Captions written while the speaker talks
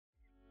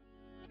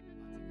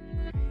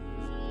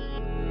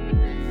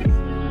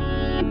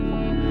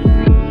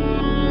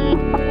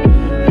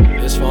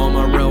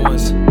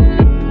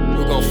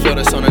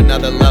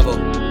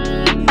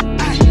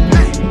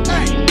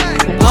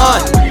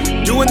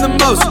the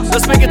most.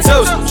 Let's make a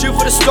toast. Shoot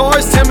for the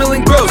stars, 10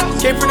 million gross.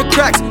 Came from the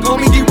cracks,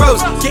 homie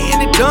D-Rose.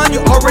 Getting it done, you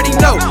already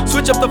know.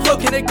 Switch up the flow,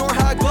 can't ignore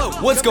how I glow.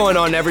 What's going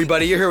on,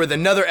 everybody? You're here with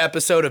another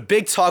episode of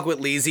Big Talk with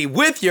Leezy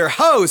with your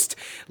host,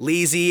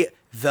 Leezy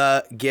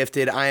the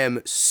Gifted. I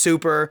am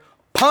super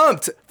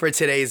pumped for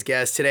today's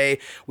guest. Today,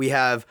 we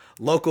have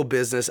local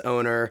business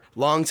owner,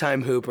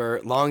 longtime hooper,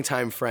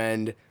 longtime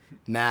friend,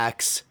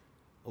 Max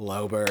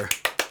Lober.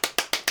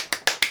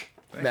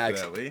 Thanks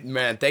Max, for that, Lee.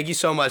 man, thank you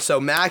so much.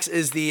 So Max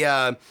is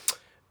the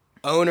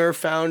owner,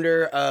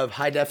 founder of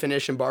High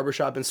Definition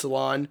Barbershop and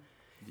Salon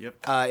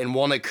in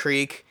Walnut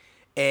Creek,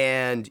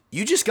 and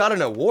you just got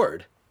an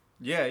award.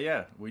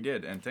 Yeah, we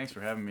did, and thanks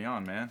for having me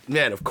on, man.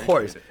 Man, of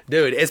course.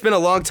 Dude, it's been a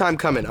long time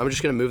coming. I'm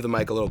just going to move the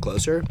mic a little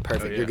closer.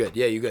 Perfect, yeah. You're good.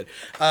 Yeah, you're good.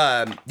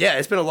 Yeah,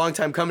 it's been a long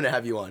time coming to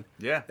have you on.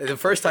 Yeah. The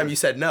first time you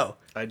said no.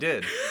 I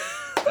did.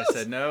 I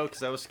said no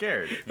because I was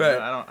scared. You Right.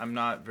 know, I'm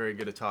not very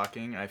good at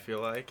talking, I feel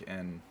like,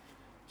 and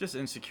just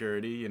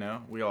insecurity, you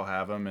know. We all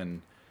have them,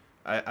 and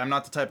I'm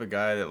not the type of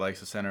guy that likes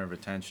the center of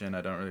attention.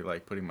 I don't really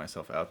like putting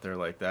myself out there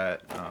like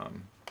that,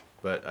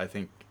 but I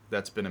think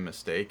that's been a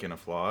mistake and a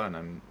flaw, and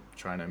I'm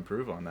trying to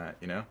improve on that,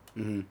 you know?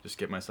 Mm-hmm. Just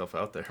get myself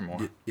out there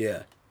more.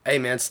 Yeah. Hey,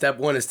 man, step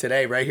one is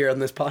today, right here on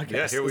this podcast.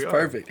 Yeah, here we are.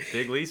 Perfect.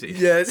 Big Leezy.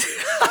 Yes.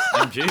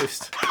 I'm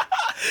juiced.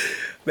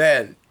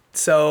 Man,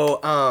 so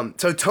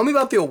tell me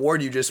about the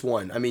award you just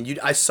won. I mean,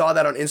 I saw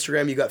that on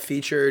Instagram. You got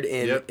featured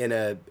in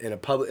a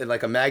public,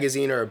 like a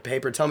magazine or a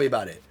paper. Tell me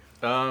about it.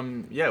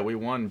 Yeah, we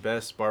won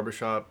Best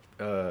Barbershop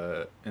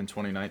in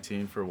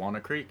 2019 for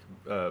Walnut Creek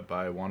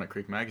by Walnut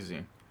Creek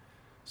Magazine.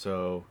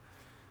 So,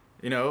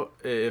 you know,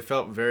 it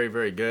felt very,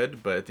 very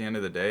good. But at the end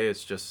of the day,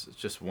 it's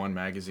just one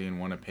magazine,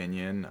 one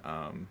opinion.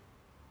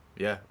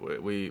 Yeah,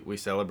 we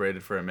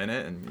celebrated for a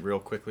minute and real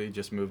quickly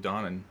just moved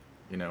on and,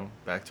 you know,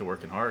 back to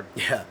working hard.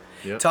 Yeah.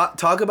 Yep.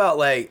 Talk about,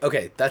 like,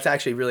 okay, that's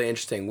actually really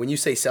interesting. When you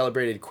say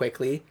celebrated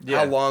quickly,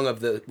 how long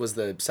was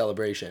the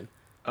celebration?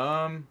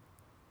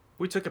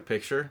 We took a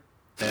picture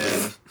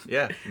and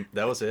yeah,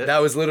 that was it. That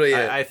was literally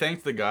it. I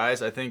thanked the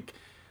guys. I think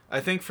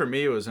for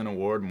me it was an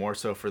award more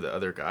so for the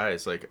other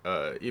guys. Like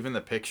even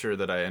the picture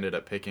that I ended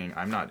up picking,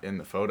 I'm not in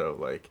the photo.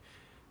 Like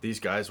these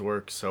guys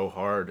work so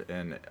hard,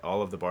 and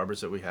all of the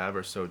barbers that we have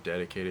are so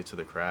dedicated to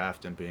the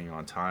craft and being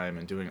on time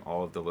and doing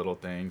all of the little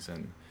things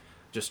and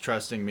just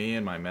trusting me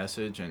and my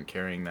message and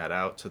carrying that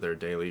out to their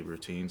daily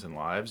routines and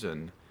lives.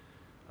 And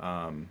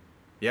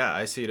yeah,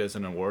 I see it as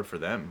an award for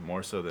them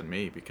more so than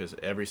me, because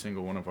every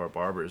single one of our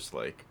barbers,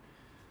 like,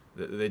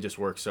 they just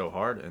work so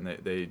hard, and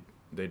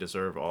they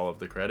deserve all of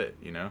the credit,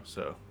 you know?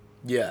 So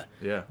yeah.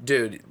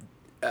 Dude,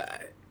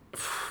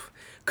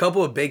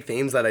 couple of big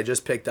themes that I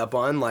just picked up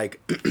on, like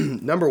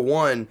number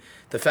one,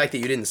 the fact that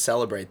you didn't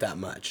celebrate that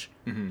much.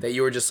 Mm-hmm. That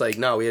you were just like,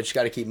 no, we just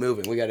got to keep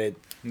moving. We got to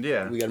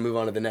move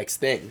on to the next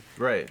thing.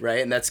 Right.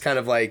 And that's kind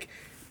of like,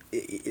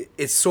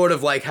 it's sort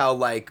of like how,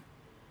 like,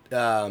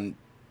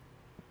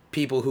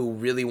 people who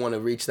really want to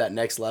reach that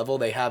next level,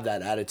 they have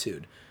that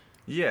attitude.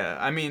 Yeah,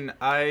 I mean,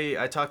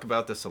 I talk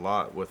about this a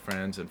lot with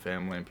friends and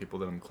family and people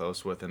that I'm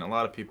close with, and a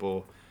lot of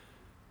people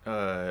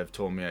have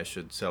told me I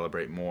should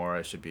celebrate more,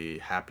 I should be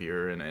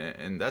happier,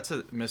 and that's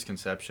a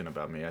misconception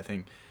about me. I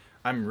think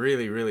I'm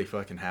really, really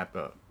fucking happy.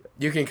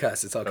 You can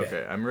cuss, it's okay.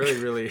 Okay, I'm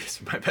really,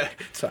 it's my bad.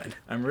 It's fine.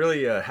 I'm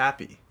really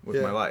happy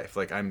with my life.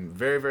 Like, I'm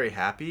very, very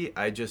happy.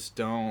 I just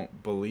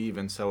don't believe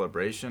in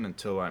celebration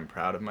until I'm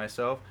proud of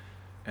myself.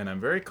 And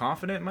I'm very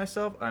confident in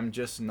myself. I'm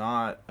just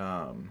not,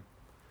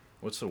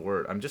 what's the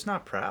word? I'm just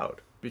not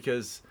proud,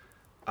 because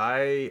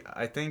I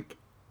think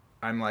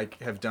I'm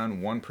like, have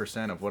done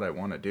 1% of what I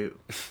want to do.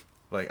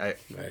 Like,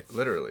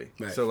 literally.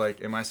 Right. So,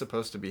 like, am I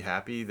supposed to be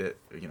happy that,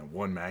 you know,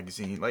 one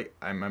magazine, like,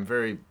 I'm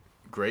very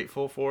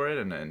grateful for it,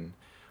 and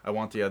I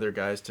want the other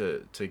guys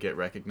to get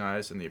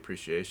recognized and the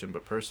appreciation,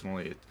 but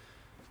personally,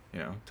 you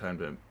know, time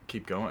to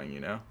keep going, you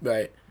know?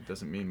 Right. It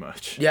doesn't mean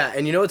much. Yeah,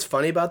 and you know what's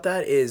funny about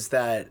that is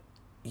that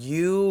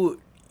you're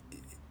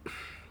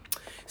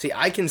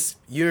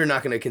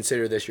not going to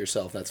consider this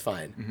yourself, that's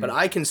fine. Mm-hmm. But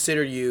I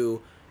consider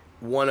you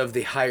one of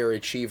the higher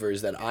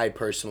achievers that I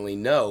personally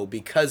know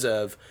because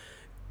of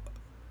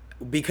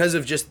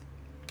just,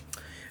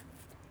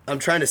 I'm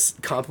trying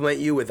to compliment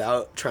you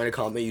without trying to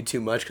compliment you too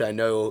much, because I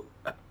know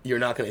you're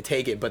not going to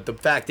take it. But the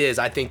fact is,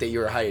 I think that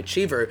you're a high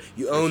achiever.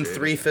 You own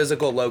 3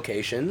 physical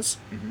locations,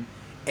 mm-hmm.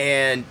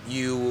 and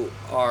you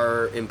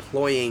are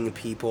employing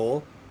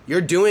people. You're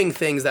doing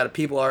things that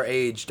people our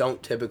age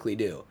don't typically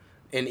do.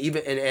 And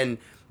even and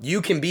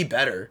you can be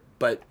better,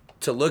 but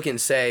to look and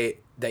say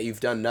that you've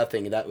done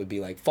nothing, that would be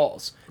like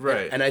false.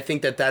 Right. And I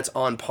think that that's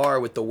on par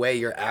with the way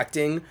you're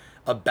acting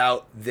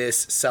about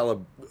this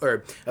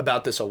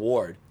about this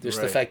award. Just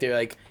the fact that you're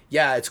like,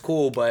 yeah, it's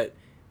cool, but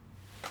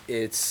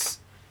it's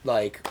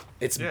like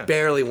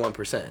barely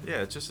 1%.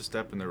 Yeah, it's just a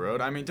step in the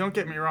road. I mean, don't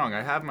get me wrong.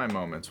 I have my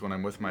moments when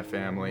I'm with my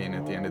family and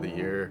at the end of the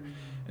year,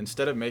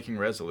 instead of making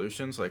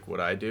resolutions, like what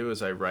I do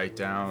is I write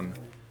down,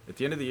 at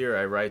the end of the year,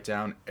 I write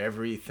down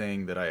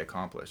everything that I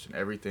accomplished and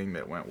everything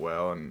that went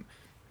well, and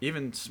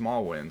even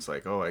small wins,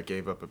 like, oh, I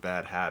gave up a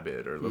bad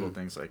habit or little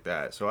things like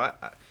that. So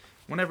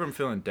whenever I'm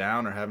feeling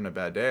down or having a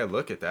bad day, I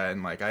look at that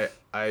and like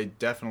I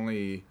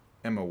definitely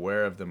am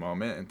aware of the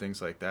moment and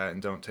things like that,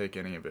 and don't take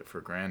any of it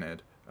for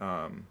granted.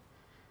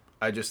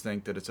 I just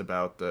think that it's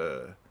about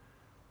the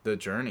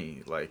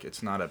journey. Like,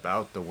 it's not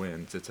about the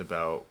wins. It's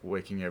about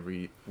waking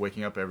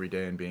up every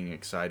day and being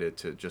excited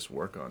to just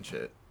work on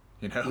shit.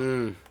 You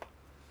know?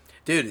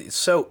 Dude,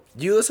 so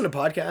do you listen to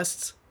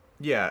podcasts?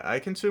 Yeah, I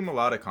consume a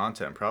lot of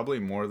content, probably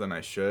more than I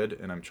should,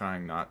 and I'm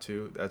trying not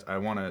to. I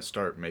want to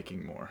start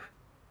making more.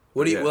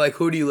 What do you like?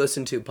 Who do you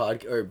listen to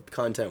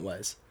content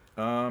wise?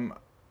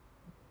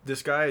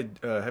 This guy,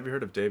 have you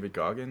heard of David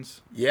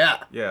Goggins?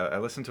 Yeah. Yeah, I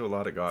listen to a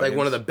lot of Goggins. Like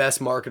one of the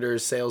best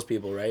marketers,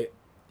 salespeople, right?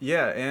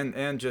 Yeah,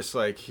 and just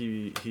like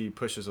he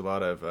pushes a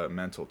lot of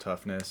mental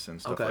toughness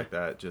and stuff like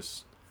that.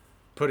 Just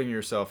putting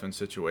yourself in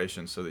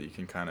situations so that you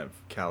can kind of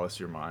callous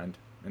your mind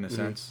in a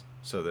sense,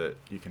 so that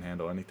you can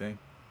handle anything.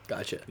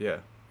 Gotcha. Yeah.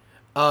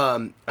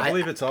 I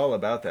believe it's all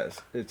about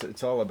that.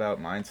 It's all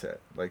about mindset.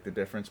 Like the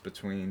difference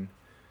between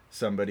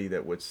somebody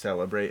that would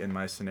celebrate in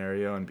my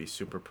scenario and be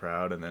super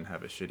proud and then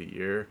have a shitty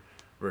year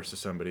versus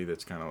somebody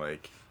that's kind of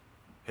like,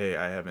 hey,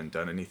 I haven't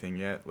done anything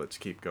yet, let's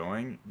keep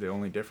going. The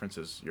only difference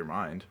is your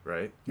mind,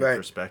 right? Your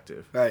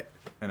perspective. Right.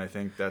 And I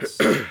think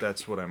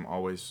that's what I'm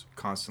always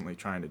constantly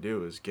trying to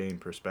do, is gain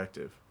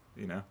perspective,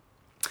 you know?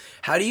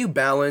 How do you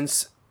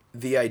balance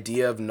the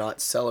idea of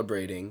not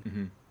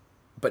celebrating,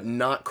 but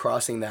not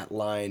crossing that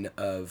line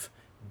of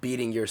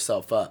beating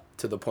yourself up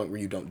to the point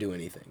where you don't do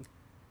anything?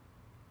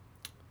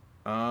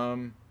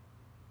 Do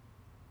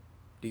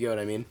you get what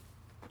I mean?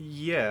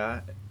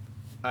 Yeah.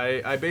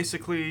 I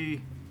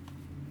basically...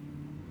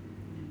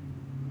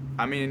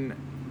 I mean,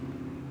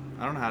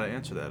 I don't know how to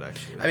answer that,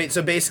 actually. I mean,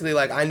 so basically,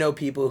 like, I know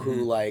people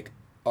who, like,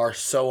 are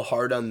so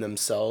hard on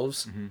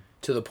themselves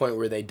to the point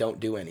where they don't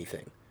do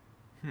anything.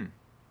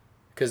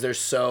 Because they're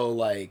so,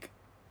 like,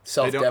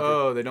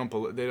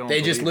 self-deprecating.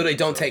 They just literally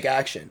don't take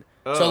action.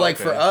 So, like,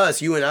 for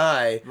us, you and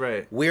I,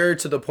 we're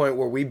to the point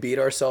where we beat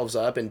ourselves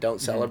up and don't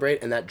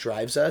celebrate, and that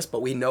drives us,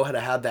 but we know how to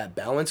have that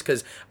balance,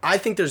 because I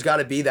think there's got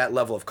to be that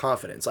level of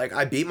confidence. Like,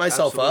 I beat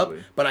myself up,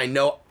 but I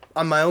know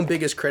I'm my own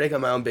biggest critic,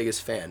 I'm my own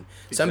biggest fan.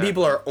 Exactly. Some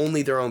people are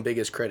only their own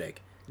biggest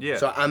critic. Yeah.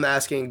 So I'm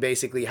asking,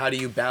 basically, how do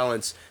you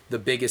balance the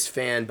biggest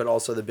fan, but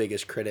also the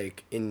biggest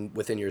critic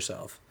within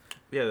yourself?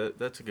 Yeah,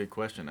 that's a good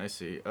question. I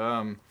see.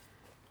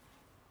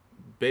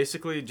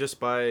 Basically, just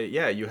by,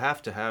 you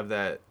have to have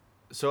that.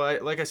 So,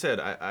 like I said,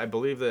 I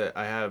believe that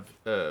I have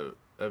a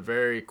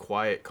very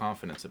quiet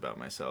confidence about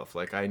myself.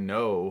 Like, I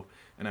know,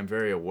 and I'm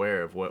very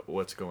aware of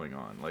what's going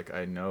on. Like,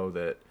 I know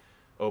that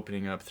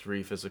opening up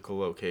 3 physical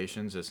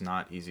locations is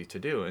not easy to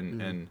do.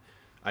 And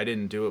I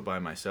didn't do it by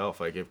myself.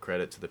 I give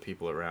credit to the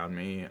people around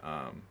me,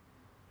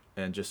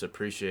 and just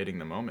appreciating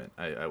the moment,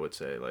 I would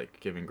say. Like,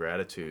 giving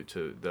gratitude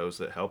to those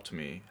that helped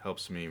me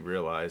helps me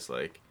realize,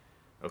 like,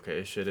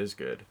 okay, shit is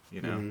good,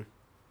 you know?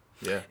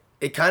 Yeah.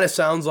 It kind of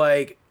sounds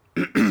like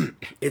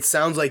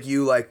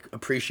you, like,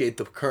 appreciate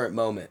the current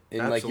moment,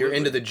 and Absolutely. Like, you're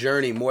into the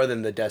journey more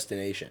than the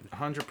destination.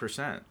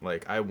 100%.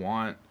 Like, I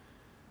want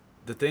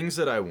the things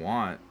that I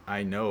want.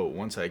 I know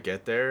once I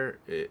get there,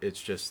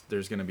 it's just,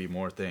 there's going to be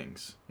more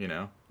things, you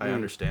know? I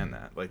understand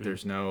that. Like,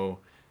 there's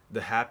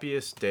the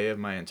happiest day of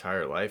my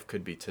entire life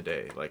could be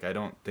today. Like, I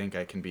don't think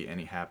I can be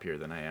any happier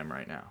than I am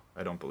right now.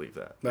 I don't believe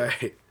that.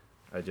 Right.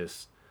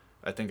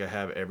 I think I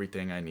have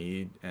everything I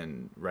need,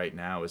 and right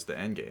now is the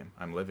end game.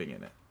 I'm living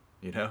in it,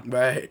 you know?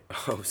 Right.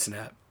 Oh,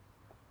 snap.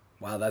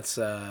 Wow, that's,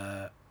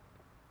 So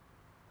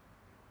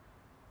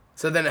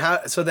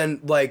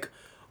then, like,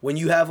 when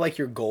you have, like,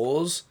 your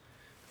goals,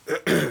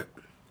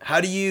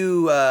 how do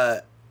you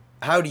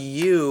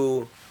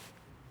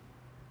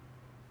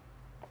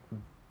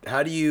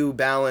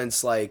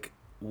balance, like,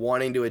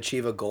 wanting to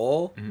achieve a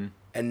goal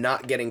and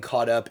not getting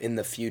caught up in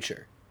the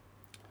future?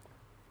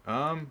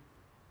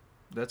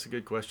 That's a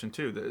good question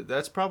too.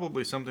 That's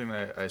probably something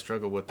that I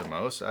struggle with the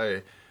most.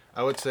 I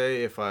would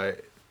say if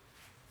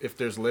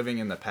there's living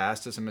in the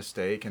past is a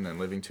mistake, and then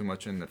living too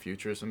much in the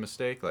future is a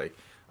mistake, like,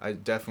 I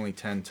definitely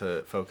tend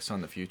to focus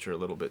on the future a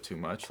little bit too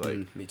much.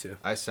 Like, me too.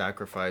 I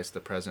sacrifice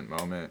the present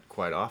moment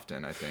quite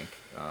often, I think.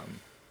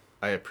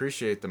 I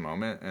appreciate the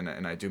moment,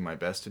 and I do my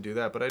best to do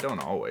that, but I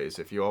don't always.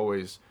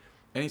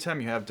 Anytime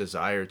you have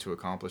desire to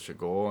accomplish a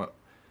goal,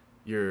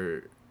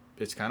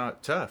 it's kind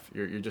of tough.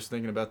 You're just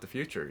thinking about the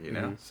future, you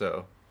know?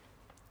 So,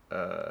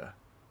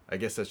 I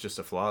guess that's just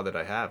a flaw that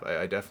I have.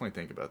 I definitely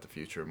think about the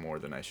future more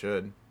than I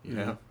should, you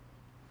know?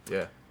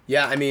 Yeah.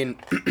 Yeah, I mean,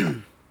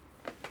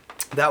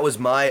 that was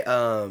my,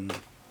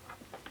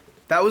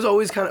 that was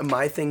always kind of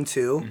my thing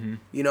too.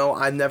 You know,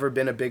 I've never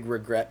been a big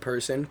regret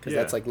person, because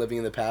that's like living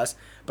in the past.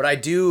 But I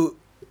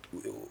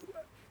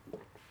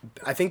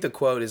think the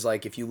quote is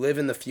like, if you live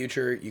in the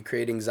future, you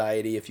create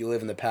anxiety. If you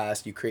live in the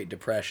past, you create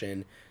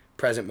depression.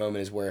 Present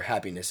moment is where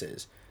happiness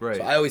is. Right.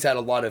 So I always had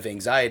a lot of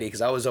anxiety,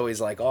 because I was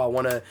always like, oh, I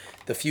want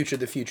the future.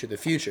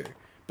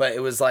 But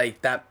it was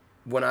like that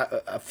when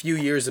a few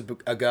years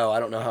ago, I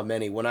don't know how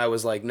many, when I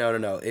was like, no,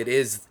 it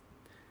is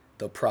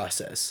the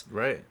process.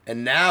 Right.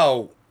 And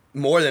now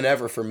more than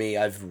ever for me,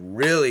 I've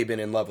really been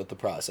in love with the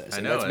process,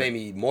 and that's made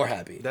me more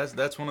happy.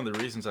 That's one of the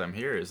reasons I'm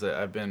here, is that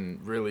I've been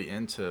really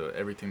into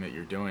everything that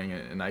you're doing,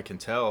 and I can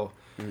tell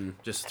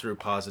just through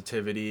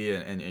positivity,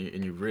 and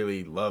you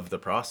really love the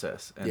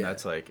process, and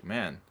that's like,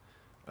 man,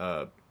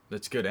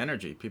 that's good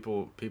energy.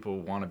 People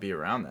want to be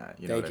around that.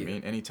 You know what I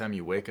mean? Anytime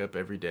you wake up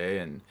every day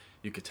and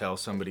you could tell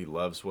somebody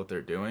loves what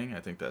they're doing, I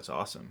think that's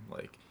awesome.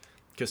 Like,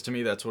 because to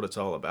me, that's what it's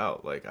all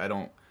about. Like,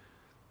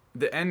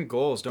 the end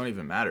goals don't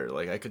even matter.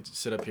 Like, I could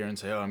sit up here and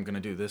say, oh, I'm going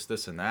to do this,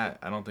 this, and that.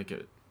 I don't think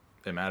it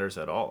matters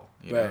at all.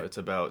 You know, it's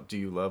about, do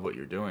you love what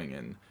you're doing?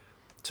 And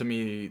to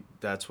me,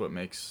 that's what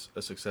makes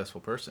a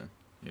successful person.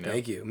 You know?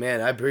 Thank you, man.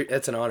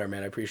 That's an honor,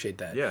 man. I appreciate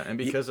that. Yeah, and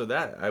because of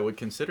that, I would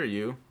consider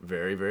you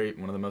very, very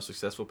one of the most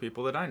successful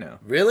people that I know.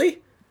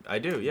 Really? I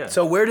do, yeah.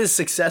 So where does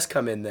success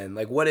come in then?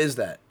 Like, what is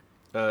that?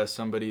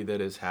 Somebody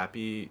that is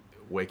happy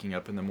waking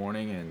up in the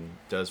morning and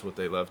does what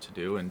they love to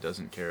do and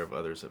doesn't care of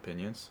others'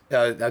 opinions.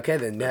 Okay,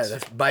 then, yeah.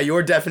 By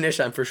your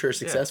definition, I'm for sure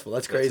successful.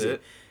 That's crazy.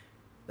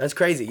 That's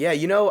crazy. Yeah,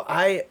 you know,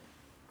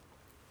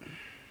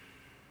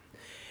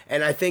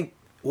 and I think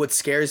what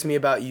scares me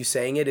about you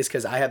saying it is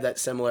because I have that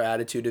similar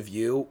attitude of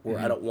you, where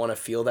I don't want to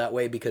feel that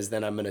way, because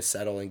then I'm going to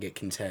settle and get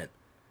content.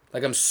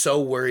 Like, I'm so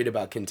worried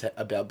about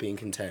being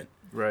content.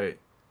 Right.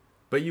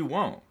 But you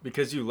won't,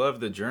 because you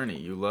love the journey.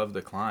 You love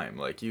the climb.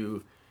 Like,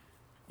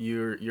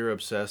 you're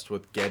obsessed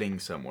with getting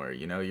somewhere.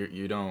 You know,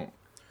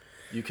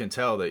 you can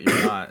tell that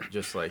you're not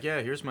just like,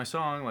 yeah, here's my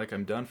song, like,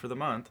 I'm done for the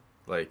month.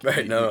 Like,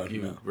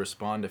 you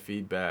respond to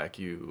feedback,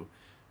 you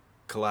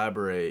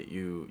collaborate,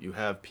 you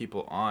have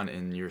people on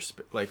in your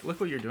like, look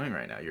what you're doing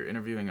right now. You're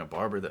interviewing a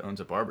barber that owns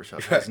a barbershop.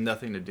 It has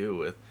nothing to do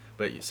with,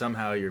 but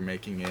somehow you're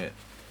making it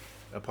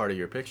a part of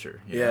your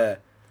picture. You know?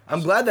 I'm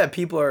glad that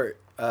people are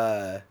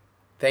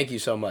thank you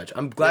so much.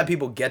 I'm glad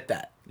people get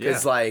that,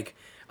 because like,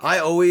 I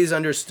always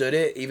understood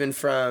it, even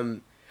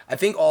from, I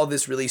think all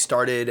this really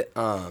started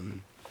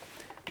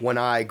when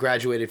I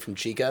graduated from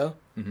Chico,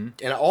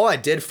 and all I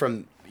did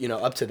from, you know,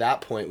 up to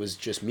that point was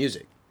just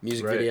music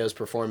videos,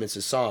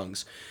 performances,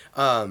 songs,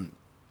 and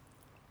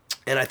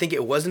I think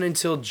it wasn't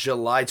until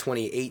July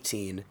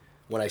 2018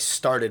 when I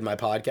started my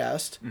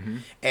podcast,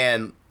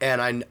 and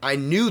I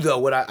knew though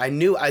what I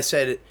knew. I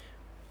said,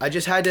 I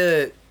just had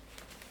to.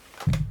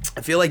 I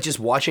feel like just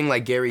watching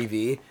like Gary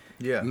Vee.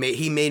 Yeah.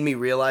 He made me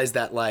realize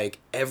that, like,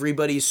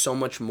 everybody's so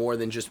much more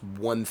than just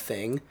one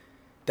thing,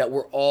 that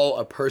we're all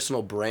a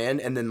personal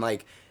brand, and then,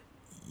 like,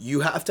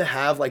 you have to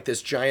have, like,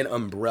 this giant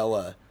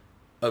umbrella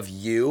of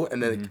you,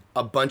 and then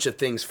a bunch of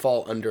things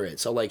fall under it.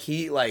 So, like,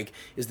 he, like,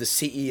 is the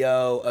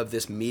CEO of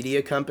this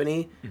media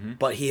company,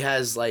 but he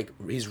has, like,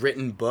 he's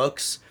written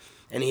books,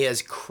 and he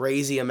has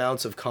crazy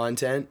amounts of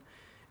content,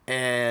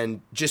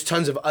 and just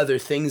tons of other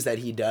things that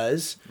he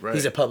does. Right.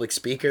 He's a public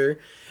speaker,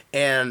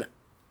 and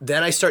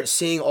then I start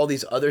seeing all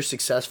these other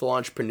successful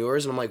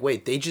entrepreneurs, and I'm like,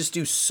 wait, they just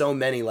do so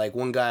many. Like,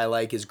 one guy I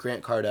like is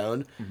Grant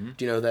Cardone.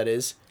 Do you know who that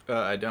is?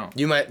 I don't.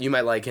 You might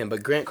like him,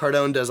 but Grant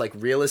Cardone does, like,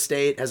 real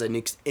estate, has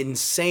an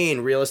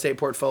insane real estate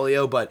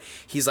portfolio, but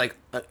he's, like,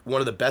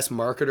 one of the best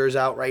marketers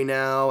out right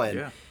now,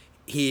 and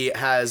he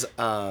has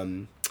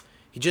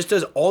he just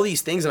does all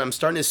these things, and I'm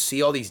starting to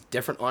see all these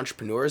different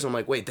entrepreneurs, and I'm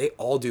like, wait, they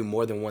all do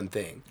more than one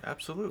thing.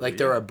 Absolutely. Like,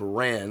 they're a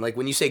brand. Like,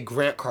 when you say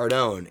Grant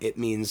Cardone, it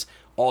means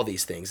all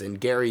these things.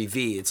 And Gary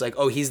Vee, it's like,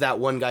 oh, he's that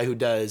one guy who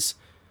does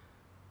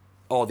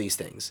all these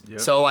things. Yep.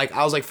 So, like,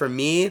 I was like, for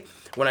me,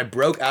 when I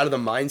broke out of the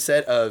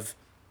mindset of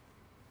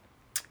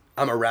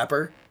I'm a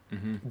rapper,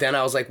 then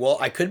I was like, well,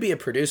 I could be a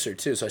producer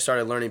too. So I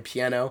started learning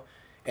piano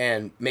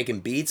and making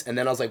beats, and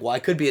then I was like, well, I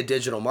could be a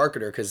digital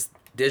marketer, because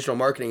digital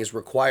marketing is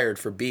required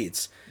for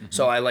beats.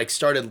 So I, like,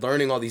 started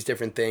learning all these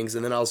different things,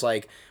 and then I was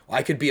like, well,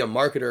 I could be a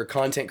marketer,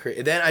 content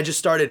creator. Then I just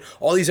started,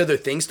 all these other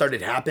things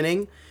started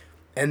happening,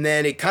 and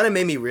then it kind of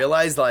made me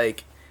realize,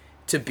 like,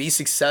 to be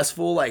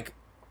successful, like,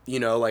 you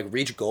know, like,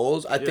 reach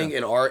goals, I think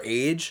in our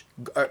age,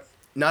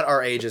 not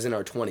our age as in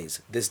our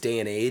 20s, this day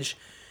and age,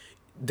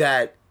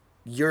 that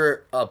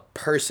you're a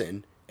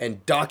person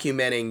and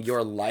documenting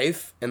your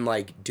life and,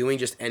 like, doing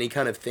just any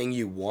kind of thing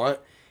you want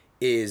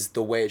is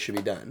the way it should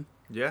be done.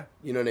 Yeah.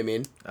 You know what I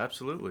mean?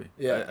 Absolutely.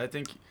 Yeah. I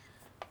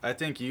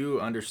think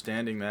you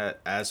understanding that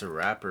as a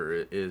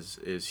rapper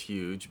is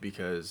huge,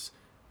 because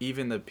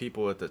even the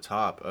people at the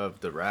top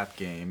of the rap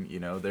game, you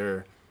know,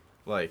 they're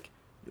like,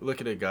 look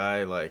at a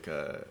guy like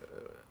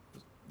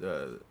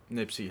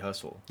Nipsey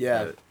Hussle.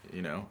 Yeah.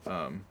 You know,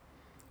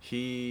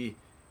 he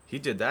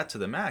did that to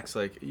the max.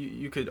 Like,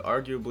 you could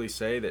arguably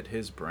say that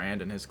his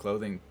brand and his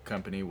clothing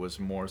company was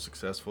more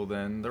successful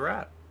than the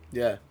rap.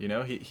 Yeah. You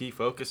know, he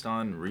focused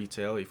on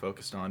retail, he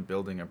focused on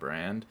building a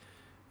brand,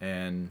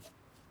 and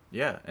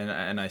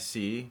I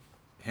see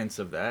hints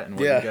of that, and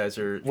what you guys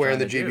are wearing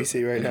the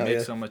GBC right now. It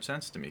makes so much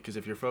sense to me, because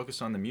if you're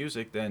focused on the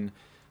music, then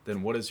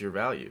what is your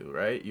value,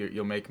 right?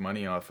 You'll make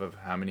money off of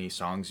how many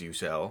songs you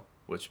sell,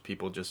 which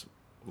people just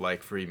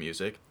like free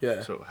music.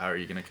 Yeah. So how are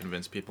you going to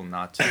convince people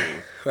not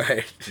to?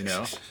 Right. You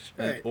know?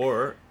 Right.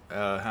 Or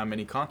how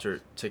many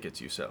concert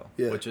tickets you sell,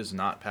 Yeah. which is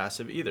not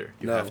passive either.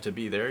 You No. have to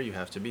be there, you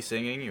have to be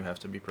singing, you have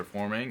to be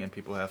performing, and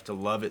people have to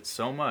love it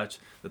so much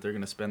that they're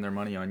going to spend their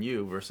money on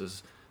you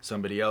versus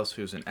somebody else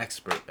who's an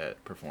expert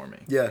at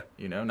performing. Yeah.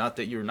 You know, not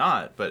that you're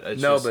not, but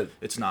it's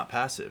it's not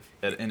passive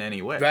in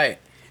any way. Right.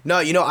 No,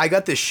 I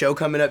got this show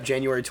coming up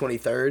January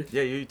 23rd.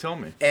 Yeah, you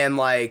told me. And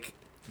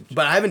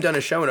but I haven't done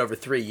a show in over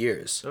 3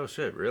 years. Oh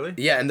shit, really?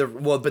 Yeah,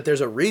 and but there's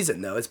a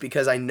reason though. It's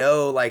because I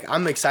know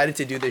I'm excited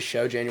to do this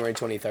show January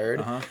 23rd.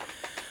 Uh-huh.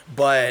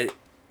 But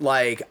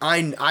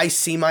I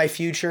see my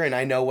future and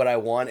I know what I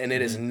want, and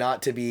it is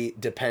not to be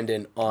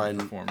dependent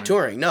on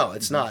touring. No,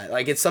 it's not.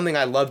 It's something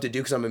I love to do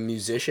because I'm a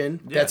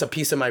musician. Yeah. That's a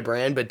piece of my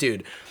brand. But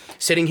dude,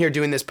 sitting here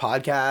doing this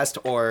podcast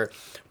or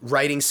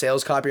writing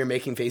sales copy or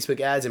making Facebook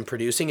ads and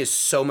producing is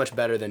so much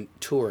better than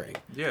touring.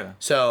 Yeah.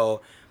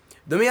 So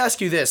let me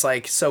ask you this,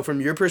 so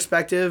from your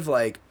perspective,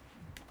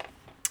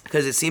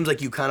 because it seems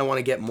like you kind of want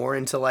to get more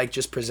into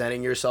just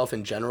presenting yourself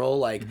in general,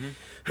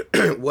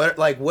 what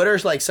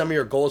are some of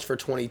your goals for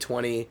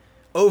 2020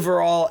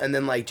 overall, and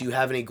then do you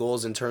have any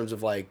goals in terms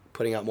of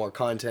putting out more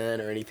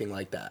content or anything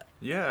like that?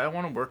 Yeah, I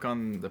want to work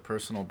on the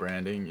personal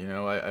branding. You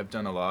know, I've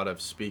done a lot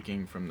of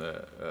speaking from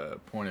the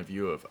point of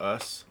view of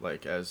us,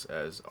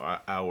 as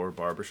our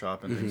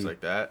barbershop and things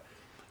like that.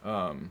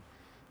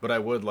 But I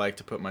would like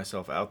to put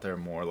myself out there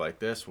more like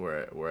this,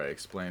 where I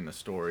explain the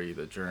story,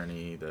 the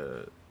journey,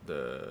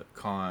 the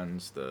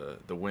cons,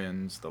 the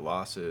wins, the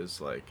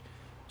losses,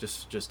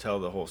 just tell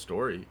the whole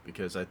story,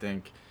 because I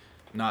think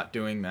not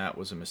doing that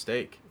was a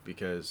mistake,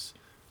 because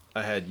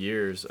I had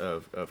years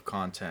of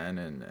content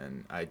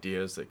and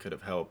ideas that could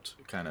have helped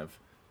kind of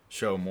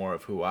show more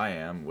of who I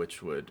am,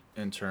 which would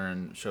in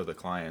turn show the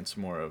clients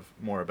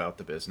more about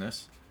the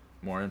business,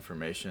 more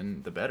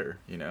information, the better,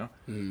 you know?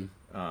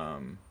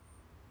 Mm-hmm.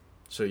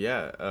 So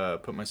yeah,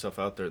 put myself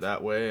out there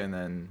that way, and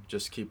then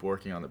just keep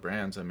working on the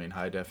brands. I mean,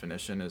 high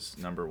definition is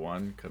number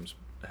one, comes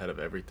ahead of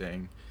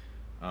everything.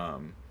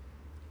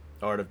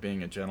 Art of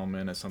Being a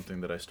Gentleman is something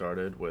that I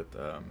started with,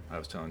 I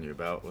was telling you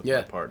about, with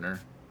my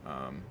partner.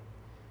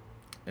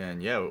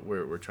 And yeah,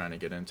 we're trying to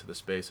get into the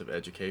space of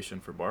education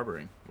for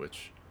barbering,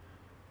 which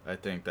I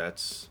think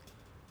that's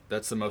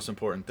the most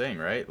important thing,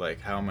 right?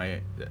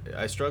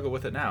 I struggle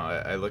with it now.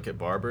 I look at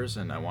barbers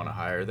and I want to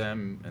hire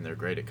them, and they're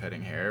great at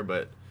cutting hair,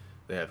 but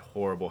they have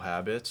horrible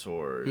habits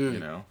or,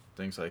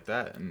 things like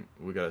that. And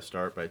we got to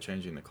start by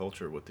changing the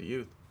culture with the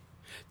youth.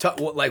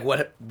 What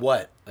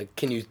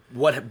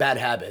bad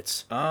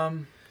habits?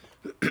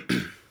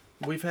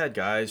 We've had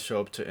guys show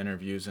up to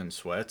interviews in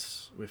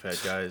sweats. We've had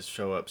guys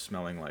show up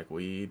smelling like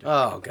weed.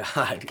 Oh,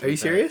 God. Are you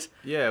serious?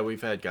 Yeah,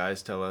 we've had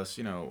guys tell us,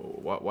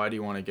 why do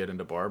you want to get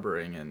into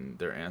barbering? And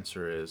their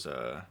answer is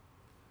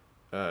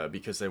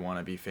because they want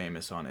to be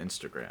famous on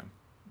Instagram.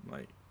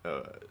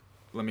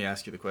 Let me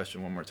ask you the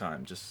question one more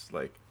time. Just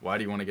why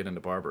do you want to get into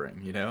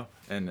barbering,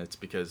 And it's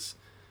because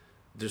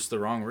there's the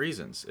wrong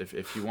reasons.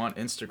 If you want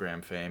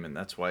Instagram fame and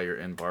that's why you're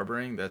in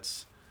barbering,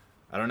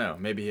 I don't know.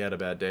 Maybe he had a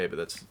bad day, but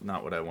that's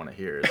not what I want to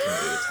hear. It's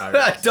somebody that's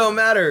tired. Don't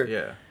matter.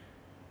 Yeah.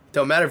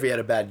 Don't matter if he had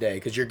a bad day,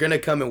 because you're going to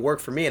come and work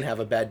for me and have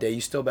a bad day.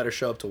 You still better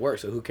show up to work,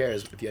 so who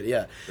cares if you had,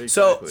 yeah.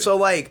 Exactly. So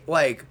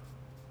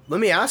let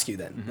me ask you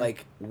then.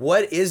 Mm-hmm.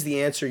 What is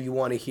the answer you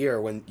want to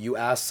hear when you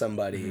ask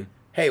somebody,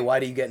 hey,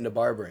 why do you get into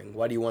barbering?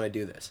 Why do you want to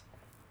do this?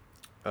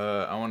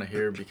 I want to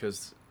hear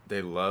because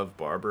they love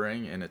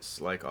barbering, and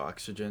it's like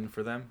oxygen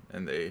for them,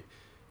 and they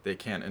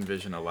can't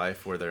envision a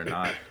life where they're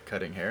not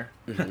cutting hair.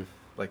 Mm-hmm.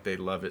 They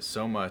love it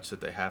so much that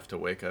they have to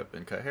wake up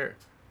and cut hair.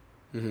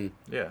 Mm-hmm.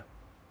 Yeah.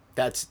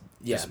 It's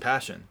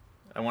passion.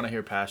 I want to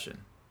hear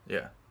passion.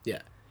 Yeah.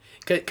 Yeah.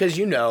 Because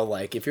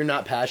if you're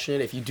not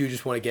passionate, if you do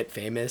just want to get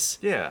famous,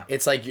 yeah,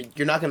 it's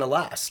you're not going to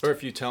last. Or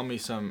if you tell me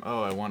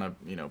I want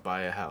to,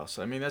 buy a house.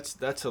 I mean,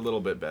 that's a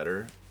little bit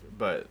better,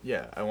 but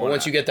yeah, I want. Well,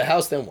 once you get the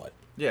house, then what?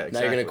 Yeah, exactly.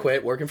 Now you're going to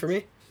quit working for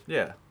me?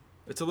 Yeah.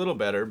 It's a little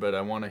better, but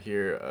I want to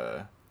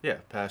hear,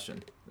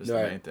 passion is the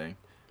main thing.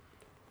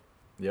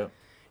 Yep.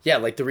 Yeah,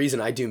 the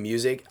reason I do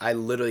music, I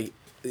literally,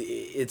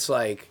 it's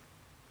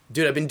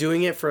dude, I've been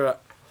doing it for,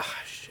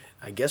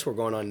 I guess we're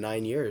going on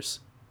 9 years.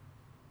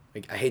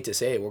 I hate to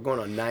say it, we're going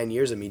on 9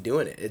 years of me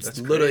doing it. It's That's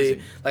literally,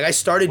 crazy. I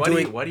started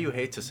doing. Why do you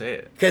hate to say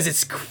it?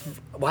 Because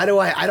I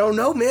don't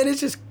know, man,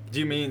 it's just. Do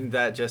you mean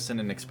that just in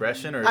an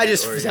expression? Or I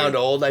just sound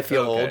old, I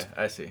feel old.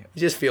 I see. You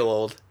just feel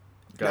old.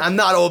 Gotcha. I'm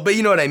not old, but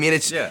you know what I mean,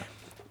 it's. Yeah.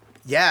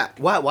 Yeah,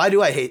 why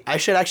do I hate? I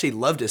should actually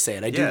love to say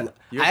it.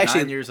 You have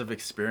 9 years of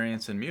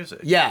experience in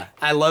music. Yeah,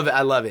 I love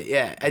it.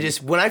 Yeah,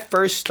 when I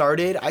first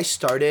started, I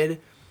started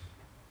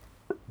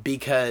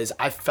because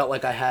I felt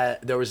like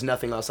there was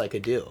nothing else I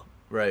could do.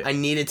 Right. I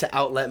needed to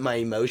outlet my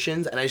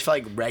emotions, and I just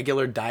felt like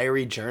regular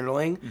diary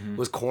journaling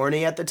was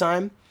corny at the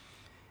time,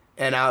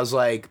 and I was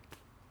like,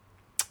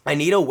 I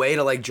need a way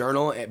to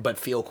journal but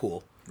feel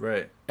cool.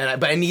 Right.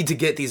 But I need to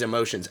get these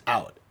emotions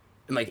out.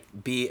 And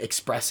be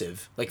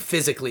expressive,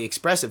 physically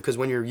expressive, because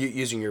when you're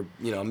using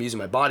I'm using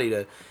my body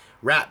to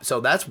rap,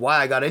 so that's why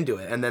I got into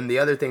it. And then the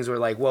other things were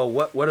well,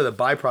 what are the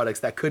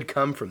byproducts that could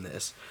come from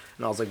this?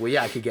 And I was like, well,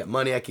 yeah, I could get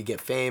money, I could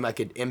get fame, I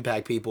could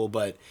impact people,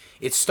 but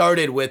it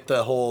started with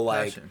the whole,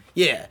 like, passion.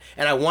 Yeah,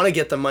 and I want to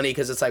get the money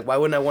because it's like, why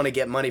wouldn't I want to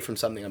get money from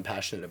something I'm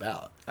passionate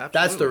about? Absolutely.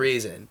 That's the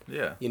reason.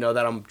 Yeah. You know,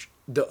 that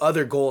the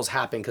other goals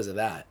happen because of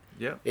that.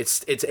 Yeah.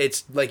 It's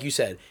like you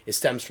said, it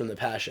stems from the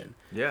passion.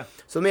 Yeah.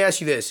 So let me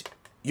ask you this.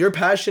 You're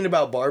passionate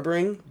about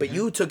barbering, but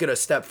you took it a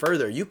step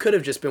further. You could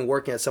have just been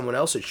working at someone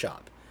else's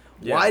shop.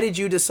 Yeah. Why did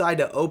you decide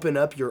to open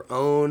up your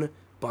own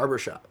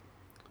barbershop?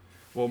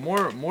 Well,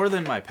 more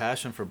than my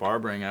passion for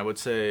barbering, I would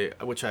say,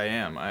 which I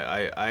am,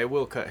 I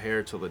will cut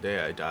hair till the day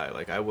I die.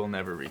 Like, I will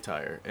never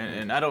retire.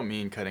 And I don't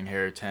mean cutting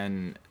hair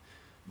doing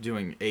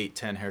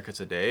 8-10 haircuts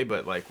a day,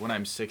 but like when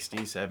I'm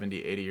 60,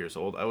 70, 80 years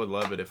old, I would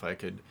love it if I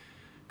could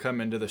come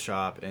into the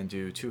shop and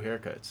do 2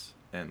 haircuts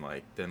and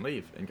like then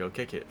leave and go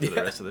kick it for the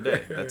rest of the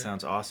day. That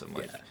sounds awesome.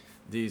 Like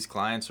these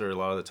clients are a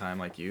lot of the time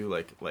like you,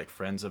 like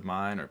friends of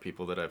mine or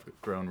people that I've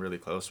grown really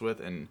close with,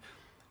 and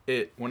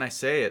when I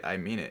say it, I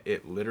mean it.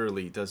 It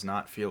literally does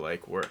not feel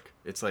like work.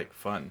 It's like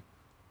fun,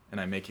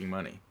 and I'm making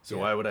money. So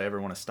why would I ever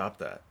want to stop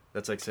that?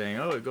 That's like saying,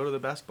 oh, go to the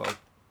basketball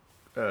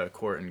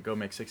court and go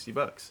make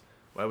 $60.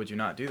 Why would you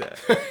not do that?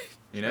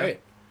 You know? Right.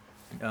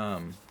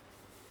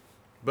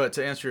 But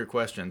to answer your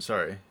question,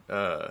 sorry.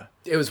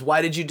 It was,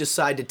 why did you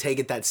decide to take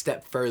it that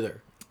step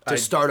further? To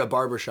start a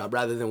barbershop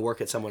rather than work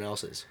at someone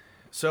else's?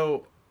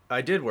 So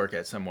I did work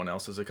at someone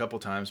else's a couple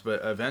times,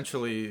 but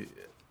eventually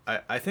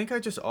I think I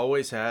just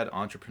always had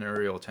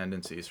entrepreneurial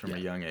tendencies from a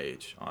young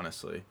age,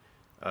 honestly.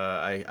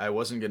 I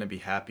wasn't going to be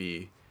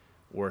happy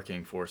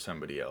working for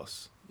somebody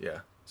else. Yeah,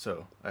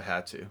 so I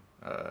had to.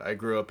 I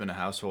grew up in a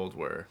household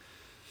where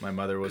my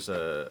mother was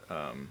a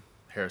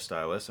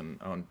hairstylist and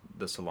owned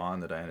the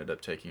salon that I ended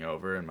up taking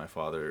over, and my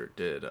father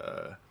did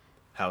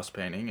house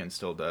painting and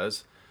still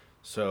does.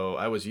 So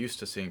I was used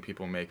to seeing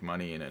people make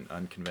money in an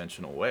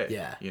unconventional way.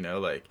 Yeah. You know,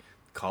 like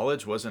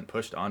college wasn't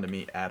pushed onto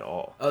me at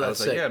all. Oh, that's I was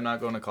like, sick. yeah, I'm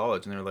not going to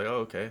college. And they were like, oh,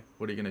 okay,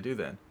 what are you going to do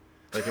then?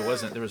 Like there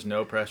was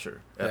no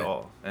pressure at Right.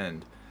 all.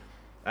 And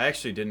I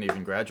actually didn't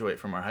even graduate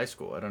from our high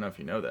school. I don't know if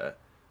you know that.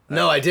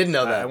 No, I didn't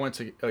know that. I went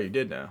to, oh, you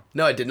did know?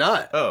 No, I did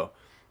not. Oh,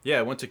 yeah,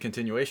 I went to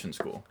continuation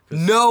school.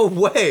 No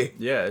way.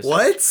 Yeah.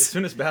 What? As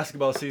soon as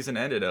basketball season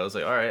ended, I was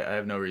like, all right, I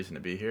have no reason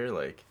to be here.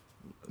 Like,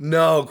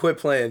 No, quit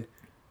playing.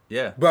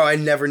 yeah. Bro, I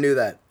never knew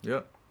that.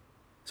 Yep.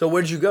 So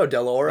where'd you go,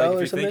 Del Oro Like, if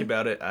or you something? think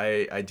about it,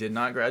 I did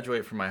not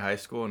graduate from my high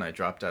school, and I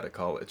dropped out of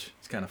college.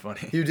 It's kind of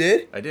funny. You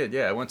did? I did,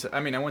 yeah. I went to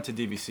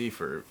DBC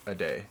for a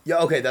day. Yeah,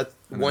 okay, that's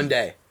one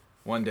day.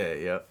 One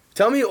day, yep.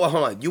 Tell me, well,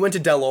 hold on, you went to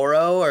Del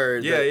Oro or?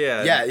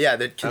 Yeah. Yeah,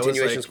 the I was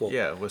continuation like- school.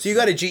 yeah, So you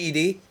got a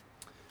GED?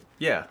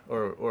 Yeah,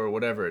 or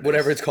whatever it is.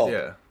 Whatever it's called.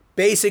 Yeah.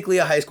 Basically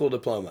a high school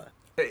diploma.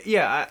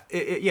 Yeah,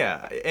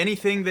 yeah.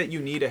 Anything that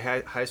you need a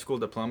high school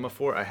diploma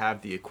for, I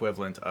have the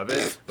equivalent of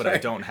it, but I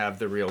don't have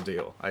the real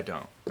deal. I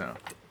don't. No.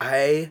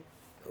 I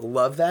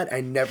love that.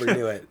 I never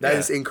knew it. That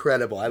is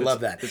incredible. I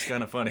love that. It's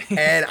kind of funny.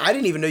 And I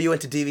didn't even know you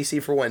went to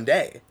DVC for one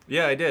day.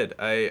 Yeah, I did.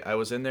 I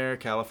was in there,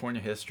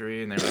 California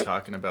history, and they were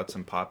talking about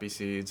some poppy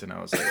seeds, and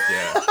I was like,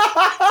 yeah.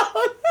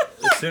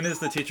 As soon as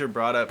the teacher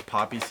brought up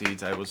poppy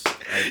seeds,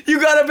 You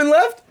got up and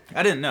left?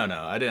 I didn't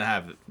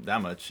have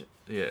that much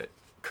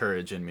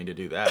courage in me to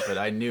do that, but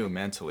I knew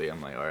mentally,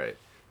 I'm like, all right,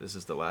 this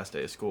is the last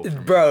day of school for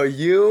me.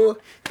 Bro,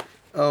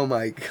 oh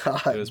my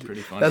God. It was pretty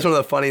funny. That's one of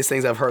the funniest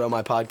things I've heard on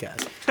my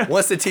podcast.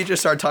 Once the teacher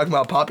started talking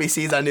about poppy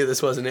seeds, I knew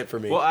this wasn't it for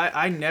me. Well,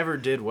 I never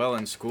did well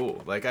in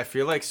school. Like, I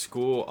feel like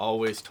school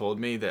always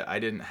told me that I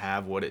didn't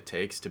have what it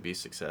takes to be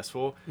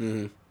successful.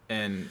 Mm-hmm.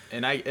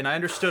 And I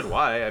understood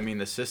why. I mean,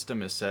 the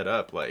system is set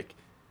up like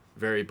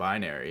very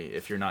binary.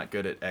 If you're not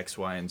good at X,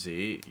 Y, and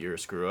Z, you're a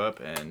screw up,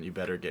 and you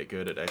better get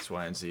good at X,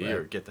 Y, and Z,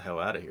 or get the hell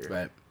out of here.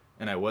 Right.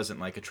 And I wasn't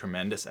like a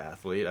tremendous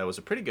athlete. I was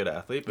a pretty good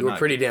athlete, but You were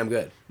pretty damn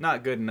good.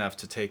 Not good enough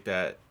to take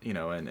that,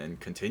 and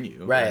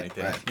continue Right, or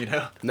anything,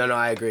 right. No,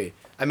 I agree.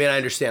 I mean, I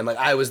understand. Like,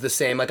 I was the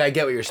same. Like, I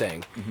get what you're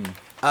saying.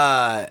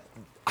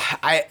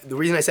 Mm-hmm. The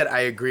reason I said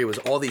I agree was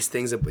all these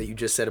things that you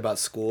just said about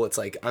school. It's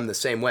like, I'm the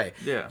same way.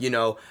 Yeah.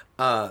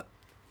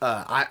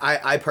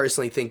 I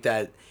personally think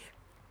that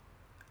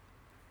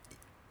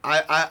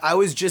I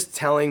was just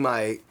telling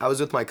I was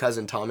with my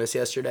cousin Thomas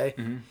yesterday,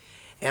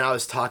 and I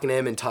was talking to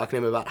him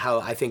about how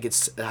I think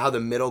how the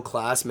middle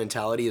class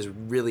mentality is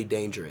really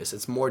dangerous.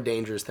 It's more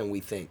dangerous than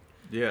we think.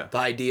 Yeah. The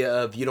idea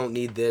of you don't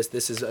need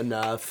this is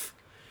enough.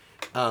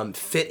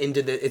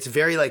 It's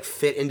very like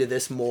fit into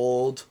this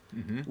mold.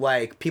 Mm-hmm.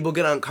 Like, people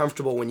get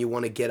uncomfortable when you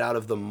want to get out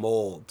of the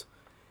mold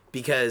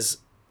because,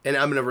 and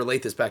I'm going to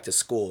relate this back to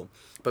school,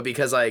 but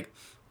because like,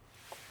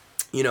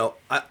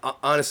 I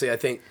honestly, I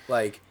think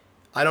like,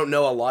 I don't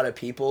know a lot of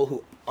people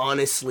who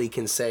honestly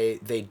can say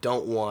they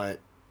don't want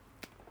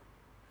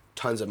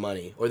tons of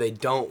money, or they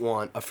don't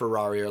want a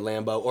Ferrari or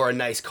Lambo or a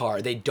nice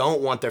car. They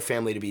don't want their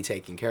family to be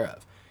taken care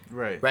of.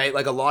 Right. Right?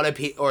 Like, a lot of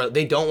people, or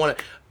they don't want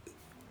to.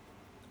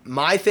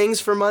 My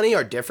things for money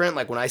are different.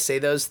 Like, when I say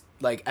those,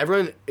 like,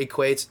 everyone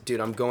equates,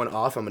 dude, I'm going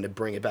off. I'm going to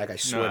bring it back. I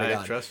swear to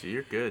God. I trust you.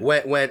 You're good.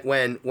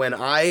 When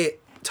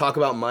talk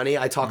about money,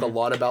 I talk a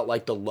lot about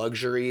like the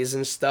luxuries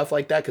and stuff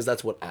like that because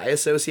that's what I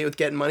associate with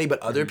getting money. But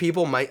other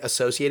people might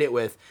associate it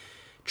with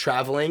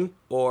traveling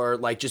or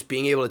like just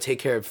being able to take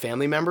care of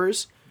family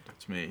members.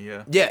 That's me,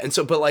 yeah. Yeah, and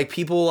so, but like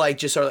people like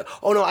just are like,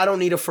 oh no, I don't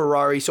need a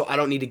Ferrari, so I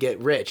don't need to get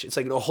rich. It's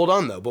like, no, hold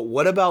on though. But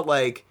what about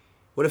like,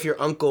 what if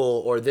your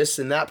uncle or this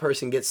and that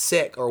person gets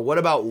sick? Or what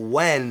about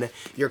when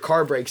your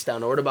car breaks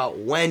down? Or what about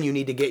when you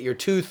need to get your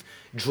tooth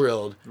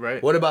drilled?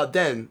 Right. What about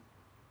then?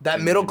 That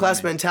middle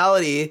class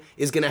mentality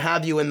is going to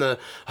have you in the,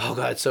 oh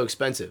God, it's so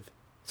expensive.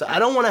 So I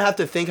don't want to have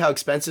to think how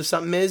expensive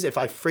something is if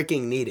I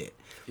freaking need it.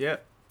 Yeah.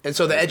 And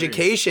so the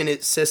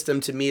education system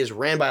to me is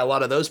ran by a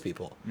lot of those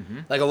people.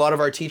 Like a lot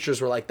of our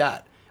teachers were like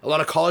that. A lot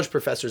of college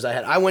professors I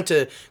had. I went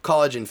to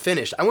college and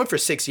finished. I went for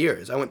 6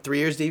 years. I went 3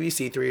 years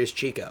DVC, 3 years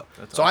Chico.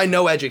 That's so awesome. I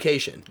know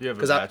education. You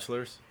have a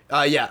bachelor's?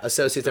 Yeah,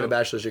 associate's and a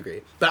bachelor's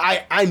degree. But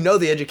I know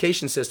the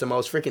education system. I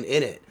was freaking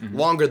in it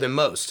longer than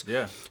most.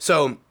 Yeah.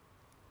 So,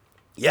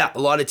 yeah, a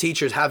lot of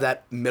teachers have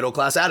that middle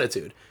class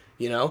attitude.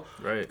 You know,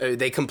 right?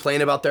 They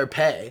complain about their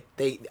pay.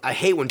 I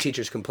hate when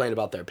teachers complain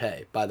about their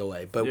pay. By the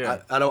way, but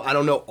yeah. I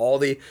don't know all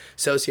the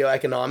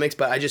socioeconomics,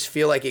 but I just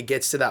feel like it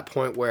gets to that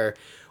point where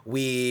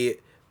we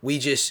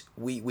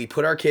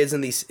put our kids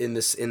in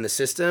the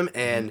system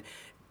and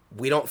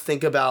we don't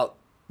think about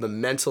the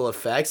mental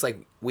effects. Like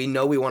we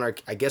know we want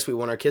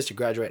our kids to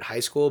graduate high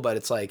school, but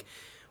it's like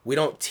we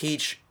don't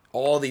teach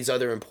all these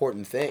other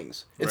important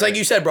things. It's like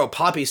you said, bro,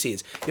 poppy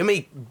seeds. You know how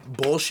many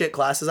bullshit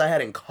classes I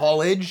had in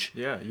college?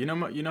 Yeah, you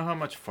know how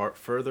much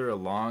further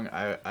along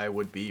I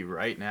would be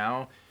right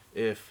now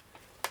if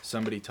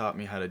somebody taught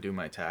me how to do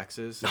my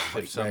taxes,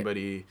 if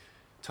somebody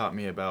taught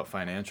me about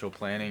financial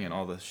planning and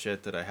all the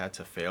shit that I had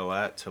to fail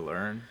at to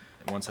learn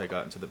once I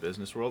got into the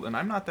business world. And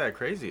I'm not that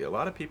crazy. A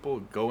lot of people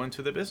go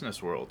into the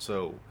business world,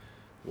 so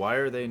why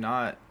are they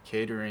not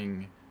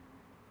catering?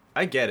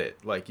 I get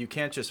it. Like, you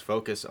can't just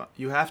focus on...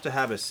 You have to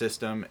have a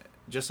system,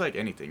 just like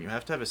anything. You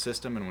have to have a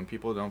system, and when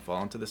people don't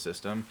fall into the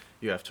system,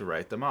 you have to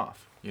write them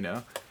off, you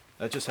know?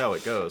 That's just how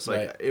it goes.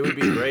 Like, It would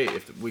be great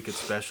if we could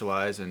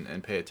specialize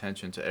and pay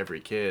attention to every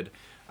kid.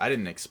 I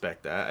didn't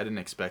expect that. I didn't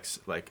expect,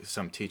 like,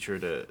 some teacher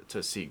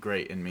to see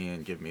great in me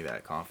and give me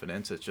that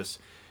confidence. It just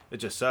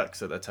sucks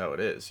that that's how it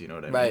is, you know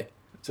what I mean? Right.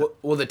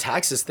 Well, the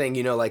taxes thing,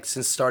 you know, like,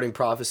 since starting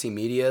Prophecy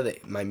Media,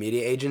 my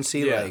media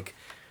agency, like...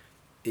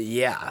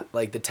 Yeah,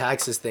 like the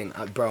taxes thing,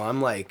 bro,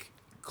 I'm like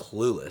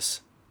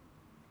clueless.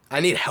 I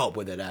need help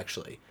with it,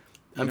 actually.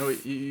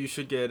 You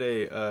should get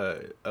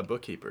a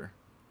bookkeeper.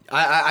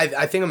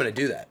 I think I'm going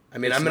to do that. I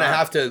mean, I'm going to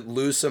have to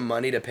lose some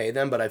money to pay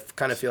them, but I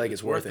kind of feel like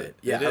it's worth it.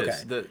 Yeah, it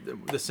is.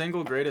 The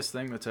single greatest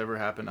thing that's ever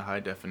happened to High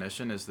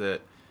Definition is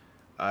that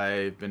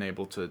I've been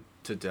able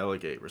to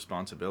delegate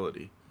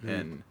responsibility.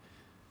 And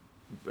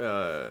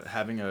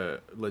having a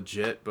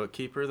legit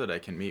bookkeeper that I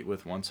can meet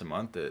with once a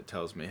month that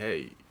tells me,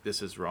 hey,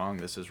 this is wrong,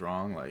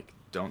 like,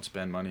 don't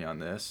spend money on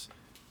this,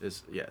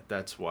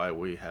 that's why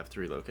we have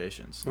 3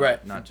 locations.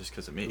 Right. Not just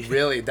because of me.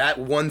 Really, that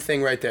one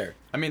thing right there.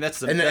 I mean,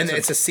 that's and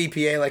it's a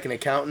CPA, like an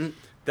accountant?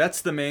 That's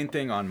the main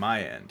thing on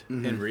my end.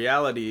 In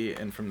reality,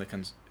 and from the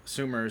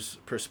consumer's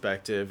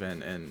perspective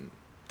and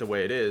the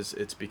way it is,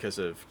 it's because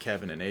of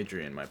Kevin and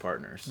Adrian, my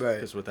partners. Right.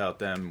 Because without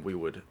them,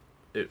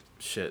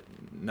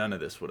 none of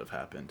this would have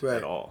happened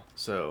at all.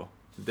 So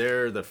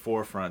they're the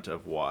forefront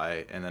of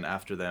why, and then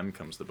after them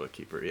comes the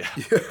bookkeeper. Yeah.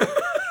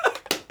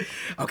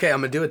 Okay,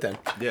 I'm gonna do it then.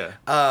 Yeah.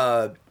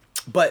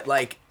 But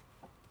like,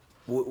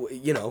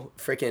 you know,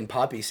 freaking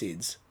poppy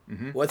seeds.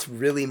 What's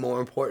really more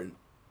important?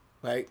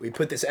 Right? We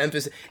put this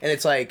emphasis, and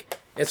it's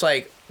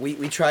like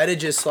we try to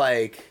just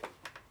like,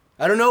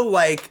 I don't know,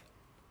 like.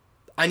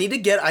 I need to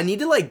get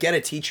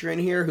a teacher in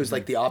here who's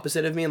like the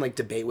opposite of me and like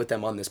debate with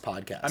them on this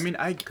podcast. I mean,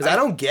 because I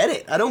don't get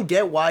it. I don't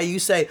get why you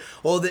say,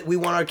 "Oh, that we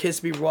want our kids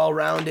to be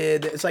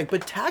well-rounded." It's like,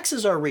 but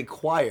taxes are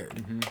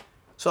required.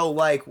 So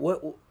like,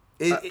 what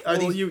are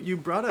these? You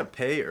brought up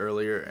pay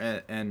earlier,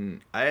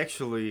 and I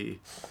actually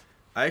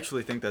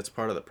think that's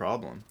part of the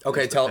problem.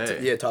 Okay, talk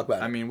about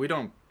it. I mean, we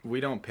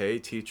don't pay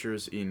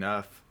teachers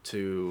enough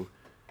to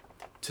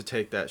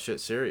take that shit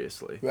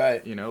seriously.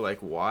 Right. You know, like,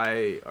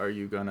 why are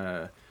you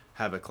gonna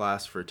have a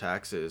class for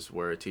taxes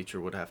where a teacher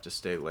would have to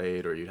stay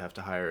late, or you'd have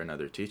to hire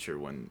another teacher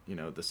when, you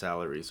know, the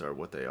salaries are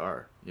what they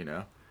are, you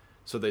know?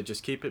 So they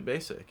just keep it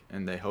basic,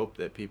 and they hope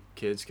that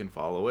kids can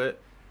follow it,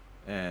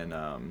 and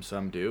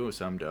some do,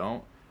 some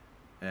don't,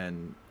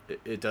 and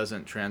it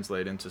doesn't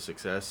translate into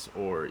success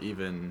or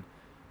even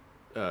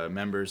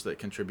members that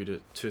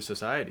contribute to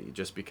society.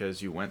 Just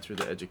because you went through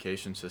the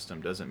education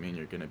system doesn't mean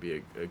you're going to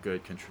be a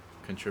good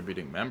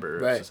contributing member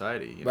of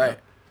society, you know? Right.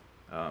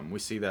 We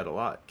see that a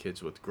lot.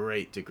 Kids with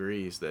great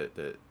degrees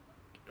that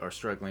are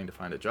struggling to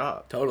find a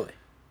job. Totally.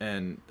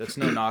 And that's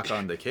no knock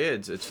on the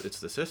kids. It's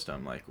the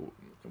system. Like,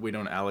 we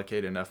don't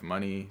allocate enough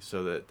money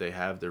so that they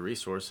have the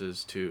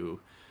resources to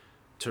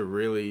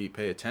really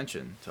pay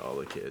attention to all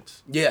the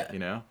kids. Yeah. You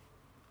know,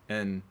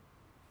 and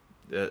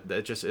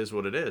that just is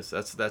what it is.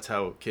 That's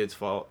how kids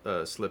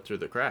slip through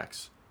the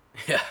cracks.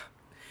 Yeah.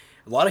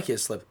 A lot of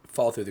kids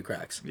fall through the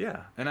cracks.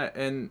 Yeah,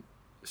 and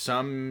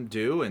some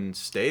do and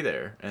stay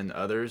there, and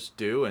others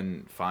do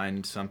and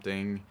find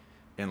something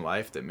in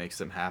life that makes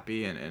them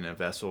happy and in a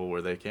vessel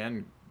where they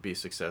can be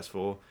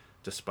successful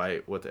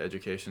despite what the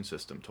education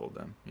system told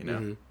them, you know?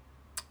 Mm-hmm.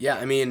 Yeah,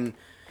 I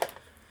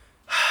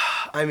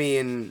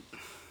mean,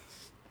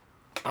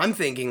 I'm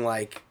thinking,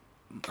 like,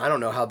 I don't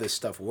know how this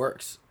stuff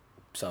works.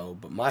 So,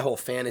 but my whole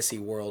fantasy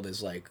world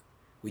is like,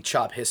 we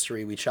chop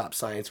history, we chop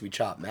science, we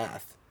chop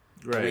math.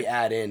 Right. And we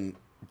add in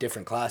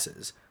different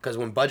classes. Because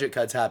when budget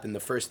cuts happen, the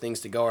first things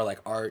to go are like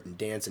art and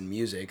dance and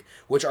music,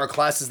 which are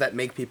classes that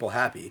make people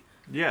happy.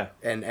 Yeah.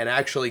 And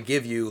actually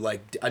give you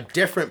like a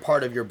different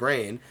part of your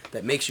brain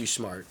that makes you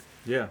smart.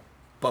 Yeah.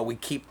 But we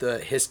keep the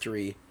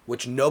history,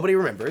 which nobody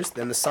remembers,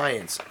 then the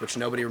science, which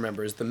nobody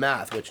remembers, the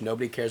math, which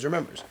nobody cares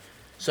remembers.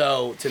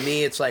 So to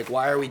me, it's like,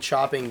 why are we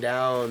chopping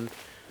down?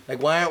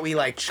 Like, why aren't we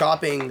like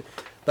chopping?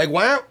 Like,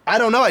 I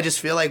don't know. I just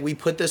feel like we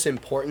put this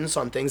importance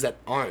on things that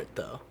aren't,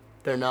 though.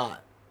 They're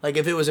not. Like,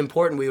 if it was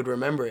important, we would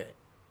remember it.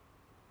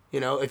 You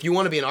know, if you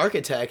want to be an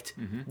architect,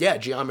 yeah,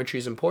 geometry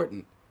is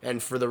important.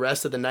 And for the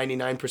rest of the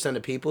 99%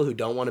 of people who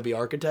don't want to be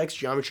architects,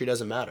 geometry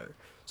doesn't matter.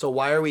 So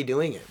why are we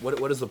doing it?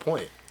 What is the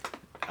point?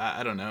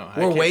 I don't know.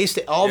 We're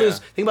wasting all those.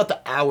 Think about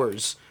the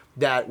hours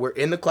that we're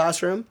in the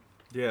classroom.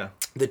 Yeah.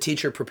 The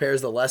teacher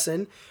prepares the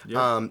lesson,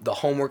 Yeah. the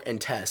homework and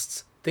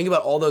tests. Think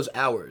about all those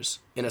hours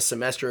in a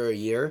semester or a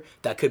year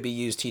that could be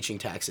used teaching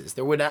taxes.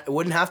 There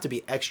wouldn't have to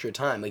be extra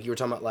time. Like you were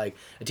talking about, like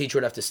a teacher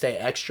would have to stay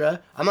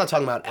extra. I'm not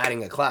talking about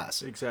adding a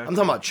class. Exactly. I'm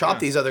talking about chop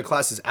these other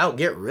classes out.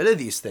 Get rid of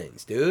these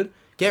things, dude.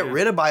 Get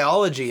rid of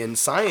biology and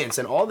science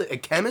and all the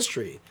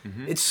chemistry.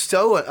 It's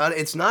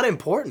it's not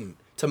important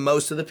to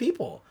most of the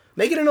people.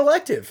 Make it an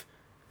elective.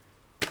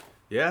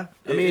 Yeah,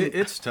 I mean,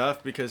 it's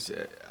tough because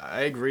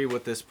I agree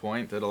with this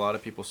point that a lot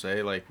of people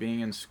say, like, being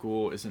in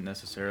school isn't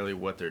necessarily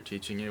what they're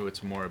teaching you.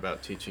 It's more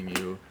about teaching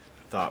you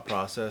thought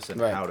process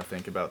and how to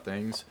think about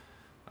things.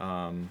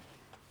 And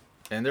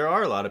there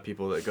are a lot of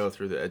people that go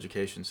through the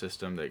education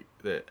system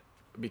that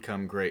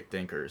become great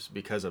thinkers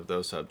because of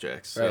those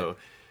subjects. So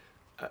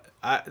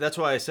that's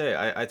why I say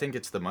I think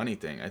it's the money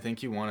thing. I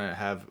think you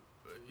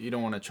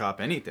don't want to chop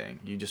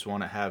anything. You just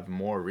want to have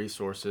more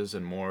resources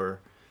and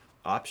more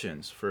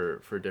options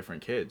for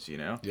different kids, you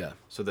know? Yeah.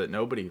 So that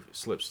nobody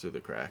slips through the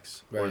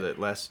cracks or that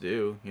less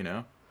do, you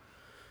know?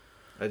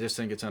 I just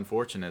think it's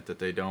unfortunate that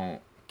they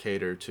don't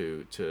cater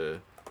to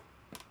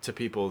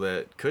people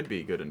that could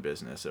be good in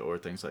business or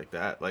things like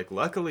that. Like,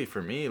 luckily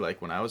for me,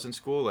 like when I was in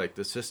school, like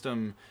the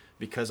system,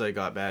 because I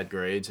got bad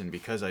grades and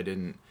because I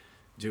didn't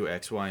do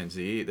X, Y, and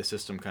Z, the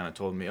system kind of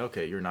told me,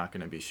 okay, you're not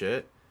going to be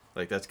shit.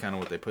 Like, that's kind of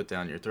what they put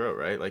down your throat,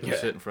 right? Like, you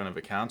sit in front of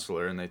a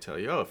counselor and they tell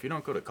you, oh, if you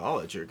don't go to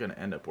college, you're going to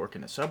end up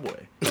working at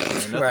Subway.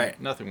 I mean,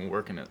 nothing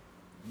working at...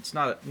 It's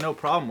no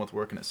problem with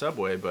working at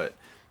Subway, but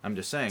I'm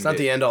just saying... It's not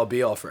the end-all,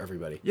 be-all for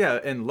everybody.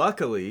 Yeah, and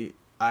luckily,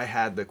 I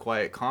had the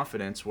quiet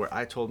confidence where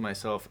I told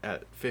myself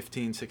at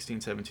 15, 16,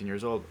 17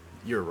 years old,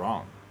 you're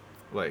wrong.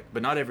 Like,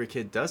 but not every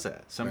kid does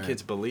that. Some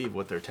kids believe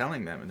what they're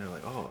telling them, and they're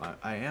like, oh,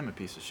 I am a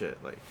piece of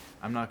shit. Like,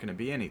 I'm not going to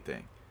be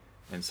anything.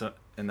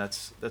 And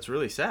that's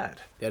really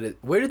sad.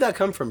 Where did that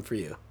come from for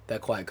you?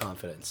 That quiet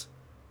confidence?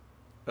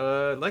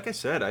 Like I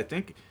said, I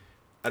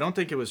don't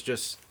think it was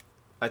just.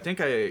 I think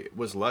I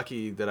was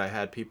lucky that I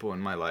had people in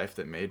my life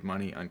that made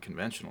money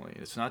unconventionally.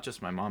 It's not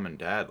just my mom and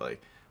dad.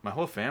 Like, my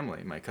whole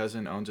family. My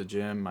cousin owns a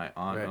gym. My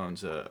aunt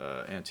owns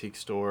a antique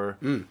store.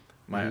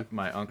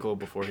 My uncle,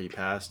 before he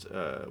passed,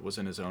 was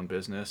in his own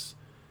business,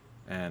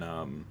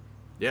 and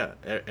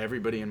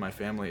everybody in my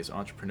family is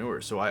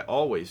entrepreneurs. So I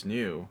always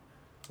knew,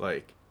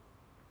 like,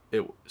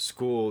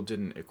 school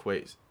didn't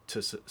equate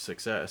to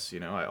success, you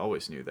know. I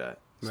always knew that.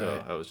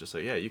 So I was just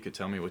like, yeah, you could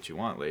tell me what you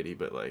want, lady,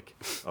 but like,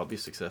 I'll be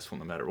successful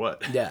no matter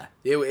what. Yeah,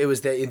 it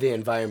was the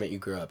environment you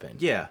grew up in.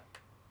 Yeah,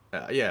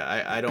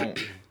 I don't.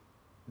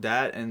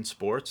 That and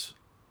sports.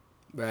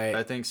 Right.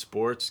 I think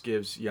sports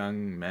gives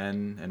young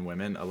men and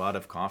women a lot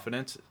of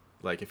confidence.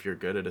 Like, if you're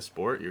good at a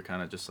sport, you're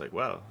kind of just like,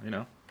 wow, you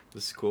know,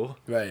 this is cool.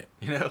 Right.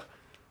 You know.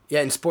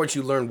 Yeah, in sports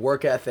you learn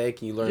work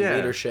ethic, you learn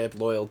leadership,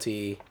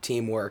 loyalty,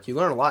 teamwork. You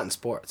learn a lot in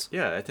sports.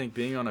 Yeah, I think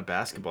being on a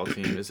basketball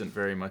team isn't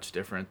very much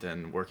different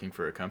than working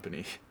for a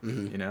company,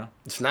 you know?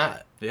 It's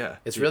not. Yeah.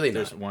 It's really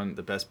not. There's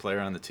the best player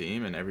on the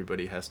team, and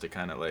everybody has to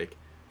kind of, like,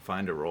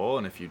 find a role,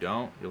 and if you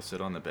don't, you'll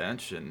sit on the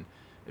bench, and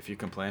if you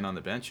complain on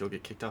the bench, you'll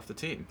get kicked off the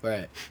team.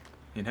 Right.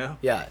 You know?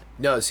 Yeah.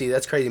 No, see,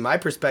 that's crazy. My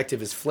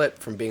perspective is flipped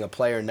from being a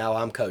player, now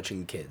I'm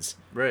coaching kids.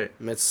 Right.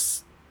 And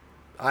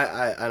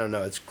I don't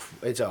know,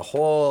 it's a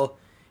whole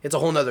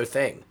nother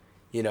thing,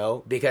 you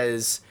know,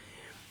 because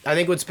I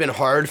think what's been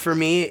hard for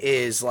me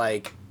is,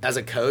 like, as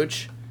a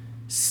coach,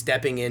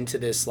 stepping into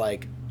this,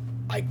 like,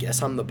 I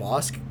guess I'm the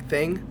boss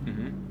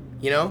thing,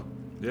 you know?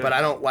 Yeah. But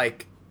I don't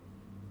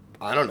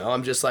know,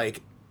 I'm just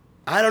like,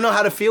 I don't know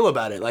how to feel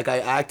about it. Like,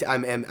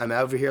 I'm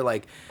over here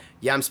like,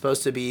 yeah, I'm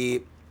supposed to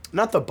be,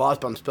 not the boss,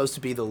 but I'm supposed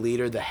to be the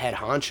leader, the head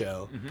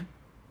honcho.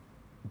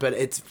 But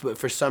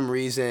for some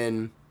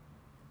reason...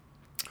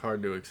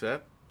 Hard to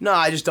accept? No,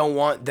 I just don't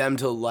want them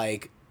to,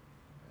 like...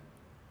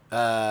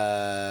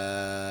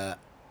 I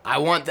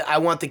I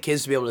want the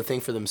kids to be able to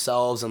think for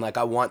themselves, and like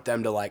I want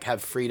them to like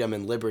have freedom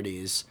and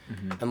liberties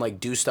and like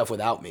do stuff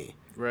without me.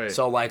 Right.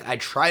 So like I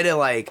try to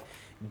like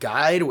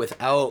guide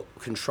without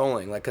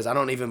controlling, like, because I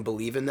don't even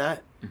believe in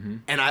that.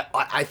 And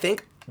I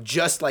think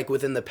just like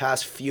within the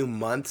past few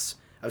months,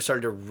 I've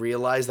started to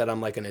realize that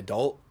I'm like an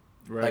adult.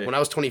 Right. Like when I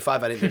was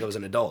 25, I didn't think I was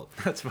an adult.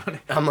 That's funny.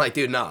 I'm like,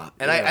 dude, nah.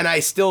 And Yeah. I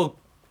still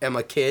am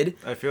a kid.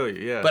 I feel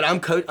you, yeah. But I'm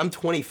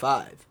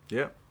 25.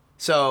 Yeah.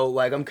 So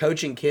like I'm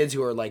coaching kids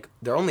who are like,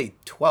 they're only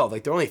 12,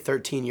 like they're only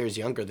 13 years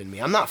younger than me.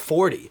 I'm not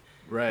 40.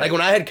 Right. Like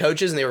when I had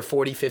coaches and they were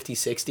 40, 50,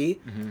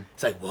 60,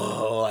 it's like,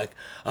 whoa, like,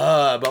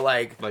 but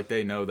like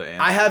they know the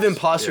answers. I have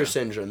imposter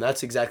syndrome.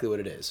 That's exactly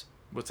what it is.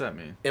 What's that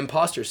mean?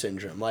 Imposter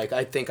syndrome. Like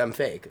I think I'm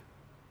fake.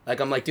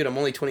 Like I'm like, dude, I'm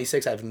only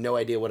 26. I have no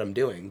idea what I'm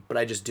doing, but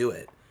I just do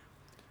it.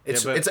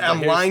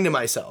 I'm lying to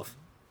myself.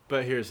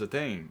 But here's the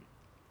thing.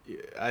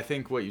 I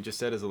think what you just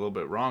said is a little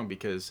bit wrong,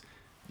 because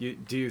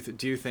do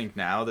you think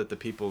now that the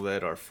people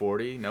that are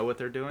 40 know what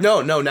they're doing?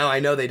 No, now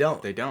I know they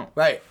don't. They don't.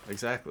 Right.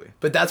 Exactly.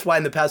 But that's why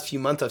in the past few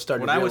months I've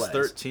started to realize. When I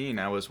was 13,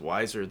 I was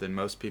wiser than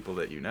most people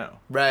that you know.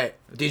 Right.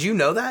 Did you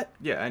know that?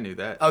 Yeah, I knew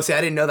that. Oh, see, I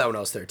didn't know that when I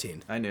was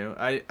 13. I knew.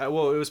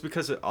 Well, it was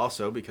because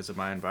of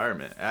my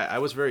environment. I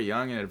was very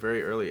young, and at a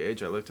very early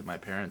age, I looked at my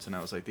parents and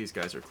I was like, these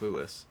guys are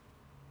clueless.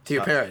 To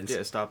your parents?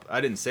 Yeah, stop.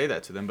 I didn't say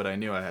that to them, but I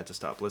knew I had to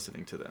stop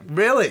listening to them.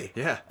 Really?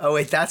 Yeah. Oh,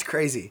 wait, that's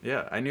crazy.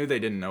 Yeah, I knew they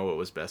didn't know what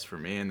was best for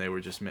me, and they were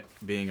just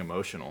being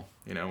emotional,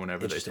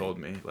 whenever they told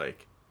me,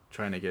 like,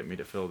 trying to get me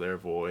to fill their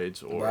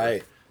voids or...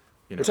 Right.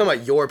 We're talking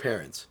about your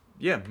parents.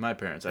 Yeah, my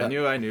parents. I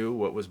knew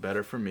what was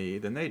better for me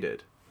than they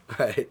did.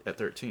 Right. At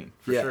 13,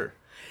 for sure.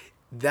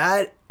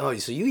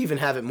 So you even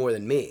have it more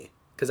than me,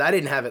 because I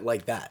didn't have it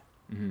like that.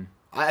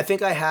 I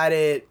think I had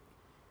it...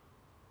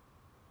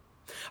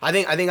 I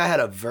think I had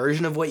a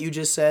version of what you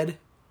just said,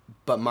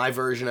 but my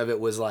version of it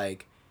was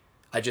like,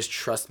 I just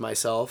trust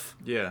myself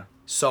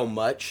so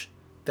much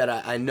that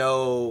I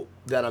know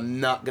that I'm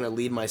not going to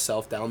lead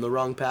myself down the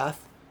wrong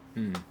path.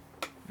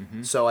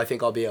 So I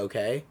think I'll be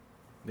okay.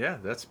 Yeah,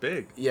 that's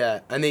big.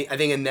 Yeah, I think,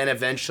 and then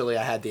eventually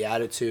I had the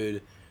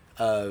attitude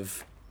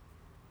of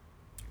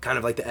kind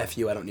of like the F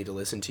you, I don't need to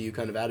listen to you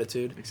kind of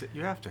attitude.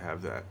 You have to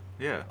have that.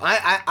 Yeah.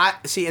 I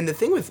see, and the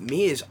thing with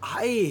me is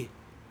I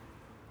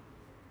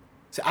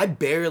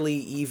barely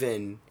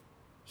even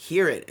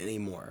hear it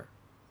anymore.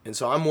 And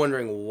so I'm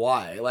wondering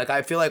why. Like,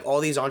 I feel like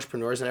all these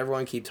entrepreneurs and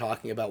everyone keep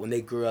talking about when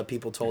they grew up,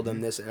 people told them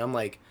this. And I'm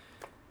like...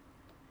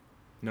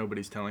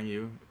 Nobody's telling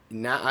you?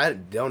 Nah, I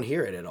don't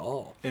hear it at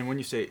all. And when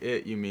you say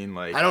it, you mean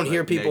like... I don't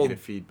hear people...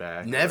 negative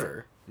feedback.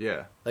 Never.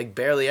 Yeah. Like,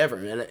 barely ever.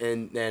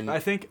 And I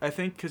think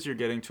because you're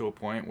getting to a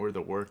point where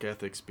the work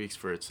ethic speaks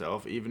for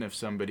itself, even if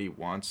somebody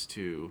wants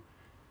to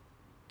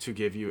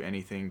give you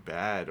anything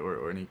bad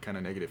or any kind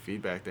of negative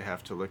feedback, they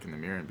have to look in the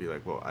mirror and be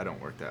like, well, I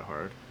don't work that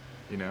hard,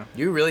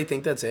 You really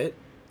think that's it?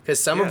 Because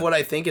some of what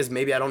I think is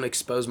maybe I don't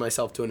expose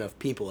myself to enough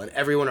people, and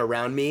everyone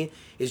around me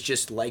is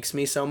just likes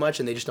me so much,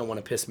 and they just don't want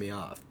to piss me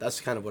off.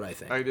 That's kind of what I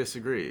think. I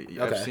disagree. Okay.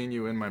 I've seen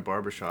you in my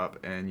barbershop,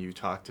 and you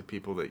talk to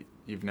people that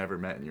you've never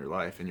met in your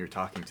life, and you're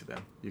talking to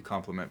them. You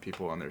compliment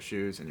people on their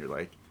shoes, and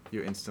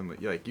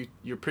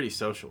you're pretty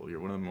social. You're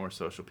one of the more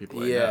social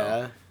people I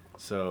know.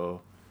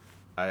 So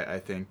I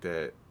think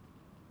that,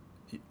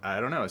 I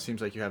don't know, it seems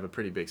like you have a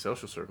pretty big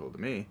social circle to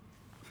me.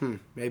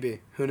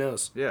 Maybe. Who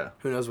knows? Yeah.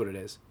 Who knows what it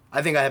is?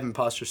 I think I have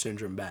imposter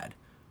syndrome bad.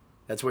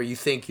 That's where you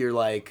think you're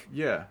like...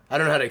 Yeah. I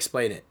don't know how to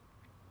explain it.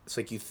 It's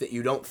like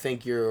you don't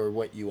think you're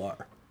what you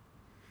are.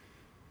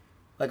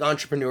 Like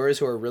entrepreneurs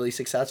who are really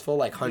successful,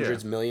 like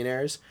hundreds,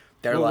 millionaires,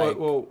 they're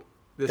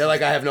they're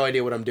like, I have no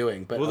idea what I'm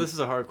doing. But this is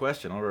a hard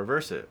question. I'll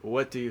reverse it.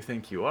 What do you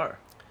think you are?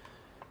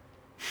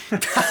 I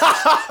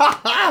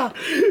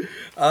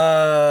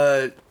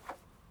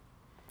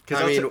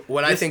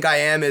think I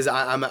am is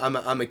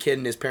I'm a kid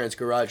in his parents'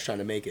 garage trying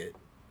to make it.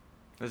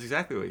 That's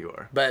exactly what you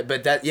are. But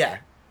that yeah.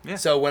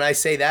 So when I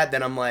say that,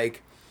 then I'm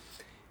like,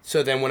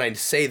 when I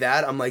say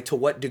that, I'm like, to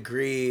what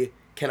degree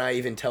can I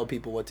even tell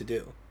people what to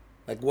do?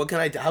 Like,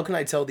 how can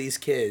I tell these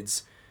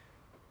kids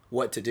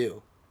what to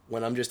do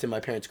when I'm just in my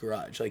parents'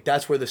 garage? Like,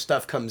 that's where the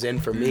stuff comes in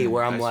for me,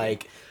 where I'm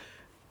like,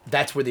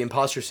 that's where the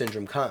imposter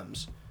syndrome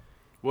comes.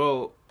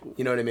 Well,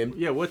 you know what I mean?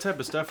 Yeah. What type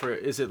of stuff?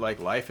 Is it like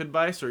life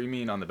advice, or you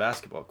mean on the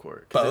basketball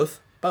court? Both.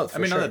 On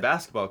the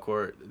basketball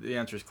court, the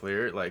answer's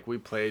clear. Like, we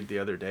played the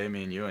other day,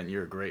 me and you, and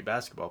you're a great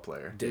basketball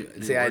player.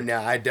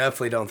 I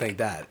definitely don't think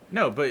that.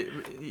 No,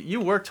 but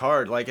you worked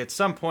hard. Like, at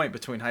some point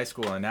between high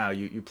school and now,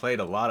 you played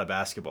a lot of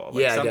basketball.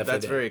 Like,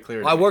 that's very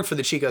clear. Well, I worked for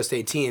the Chico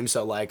State team,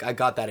 so, like, I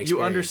got that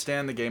experience. You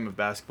understand the game of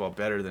basketball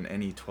better than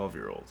any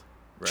 12-year-old,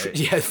 right?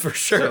 Yeah, for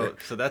sure.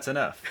 So that's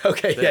enough.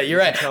 Okay, yeah, you're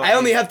right. I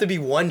only have to be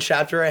one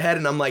chapter ahead,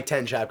 and I'm, like,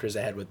 10 chapters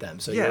ahead with them,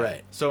 so you're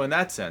right. So in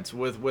that sense,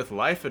 with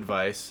life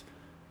advice,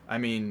 I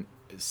mean...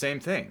 Same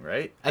thing,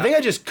 right? I think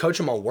I just coach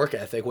them on work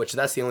ethic, which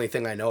that's the only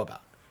thing I know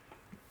about.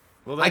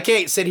 Well, I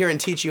can't sit here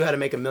and teach you how to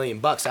make $1 million.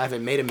 I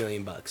haven't made $1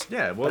 million.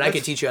 Yeah, well, but I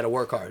can teach you how to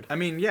work hard. I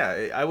mean,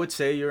 yeah, I would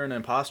say you're an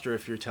imposter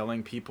if you're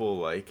telling people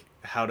like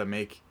how to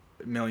make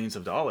millions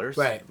of dollars.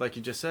 Right. Like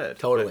you just said.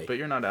 Totally. But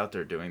you're not out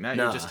there doing that.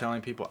 Nah. You're just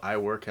telling people I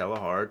work hella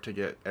hard to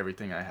get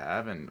everything I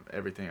have and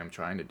everything I'm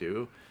trying to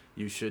do.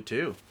 You should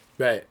too.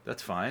 Right.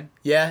 That's fine.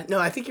 Yeah. No,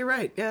 I think you're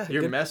right. Yeah.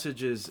 Your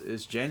message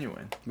is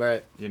genuine.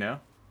 Right. You know?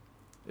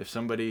 If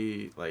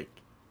somebody, like,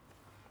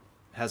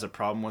 has a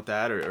problem with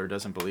that or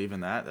doesn't believe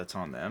in that, that's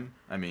on them.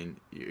 I mean,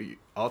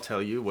 I'll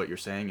tell you what you're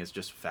saying is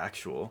just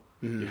factual.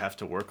 You have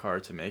to work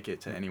hard to make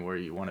it to anywhere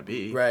you want to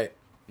be. Right.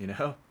 You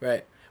know?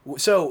 Right.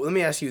 So let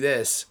me ask you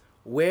this.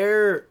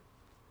 When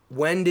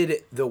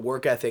did the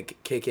work ethic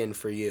kick in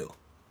for you?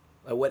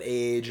 At what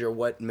age or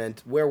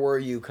where were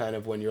you kind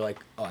of when you're like,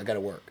 oh, I got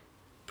to work?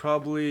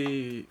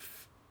 Probably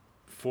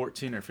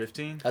 14 or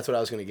 15. That's what I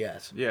was going to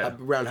guess. Yeah.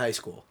 Around high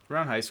school.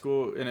 Around high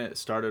school, and it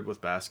started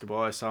with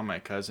basketball. I saw my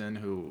cousin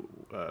who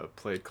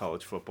played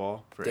college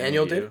football for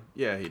Daniel NAU. did?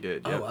 Yeah, he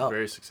did. Oh, Yeah, wow.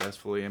 Very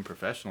successfully and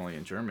professionally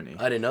in Germany.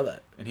 I didn't know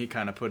that. And he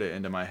kind of put it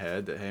into my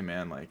head that, hey,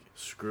 man, like,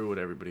 screw what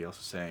everybody else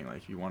is saying.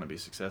 Like, you want to be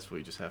successful,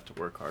 you just have to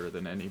work harder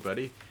than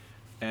anybody.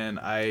 And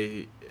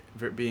I,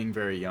 being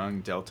very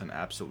young, dealt in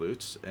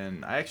absolutes.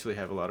 And I actually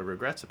have a lot of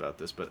regrets about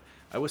this, but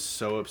I was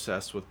so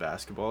obsessed with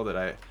basketball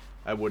that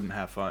I wouldn't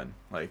have fun.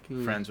 Like,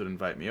 friends would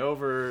invite me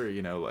over,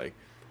 you know, like,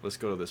 let's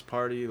go to this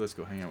party, let's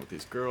go hang out with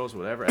these girls,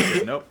 whatever. I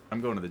said, nope, I'm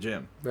going to the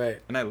gym. Right.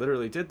 And I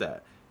literally did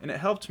that. And it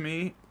helped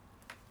me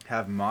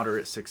have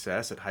moderate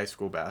success at high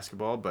school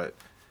basketball, but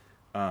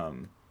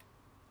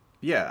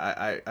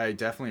yeah, I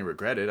definitely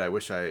regret it. I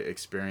wish I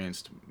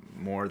experienced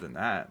more than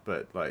that,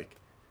 but like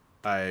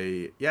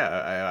I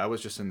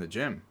was just in the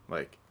gym.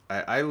 Like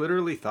I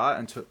literally thought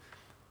until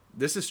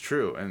this is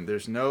true, and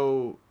there's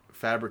no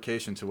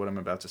fabrication to what I'm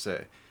about to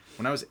say.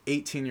 When I was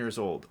 18 years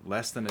old,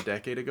 less than a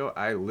decade ago,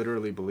 I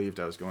literally believed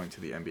I was going to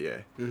the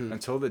NBA.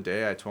 Until the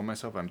day I told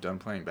myself I'm done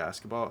playing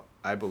basketball,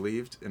 I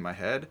believed in my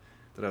head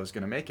that I was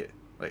going to make it.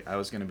 Like, I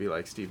was going to be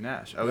like Steve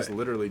Nash. I was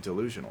literally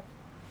delusional.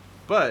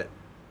 But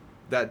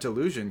that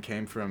delusion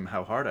came from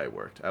how hard I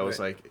worked. I was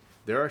like,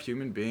 there are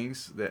human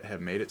beings that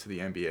have made it to the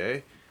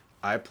NBA.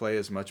 I play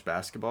as much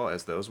basketball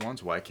as those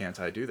ones. Why can't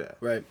I do that?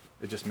 Right.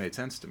 It just made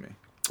sense to me.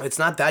 It's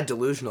not that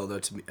delusional, though,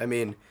 to me. I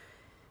mean,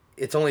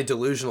 it's only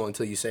delusional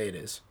until you say it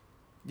is.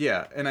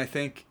 Yeah, and I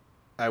think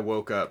I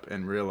woke up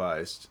and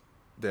realized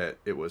that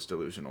it was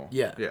delusional.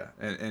 Yeah. Yeah,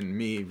 and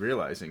me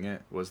realizing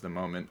it was the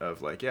moment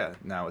of like, yeah,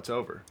 now it's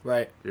over.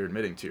 Right. You're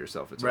admitting to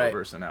yourself it's Right.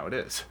 over, so now it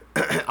is.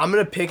 I'm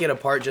going to pick it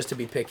apart just to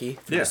be picky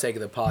for Yeah. the sake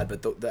of the pod,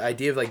 but the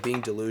idea of, like,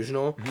 being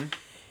delusional,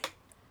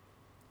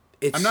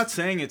 it's... I'm not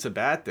saying it's a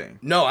bad thing.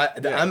 No,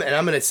 I'm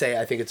going to say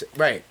I think it's...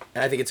 Right,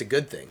 and I think it's a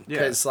good thing. Yeah.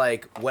 Because,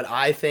 like, what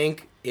I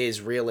think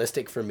is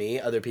realistic for me,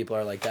 other people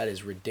are like, that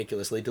is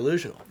ridiculously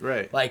delusional.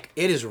 Right. Like,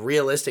 it is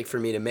realistic for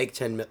me to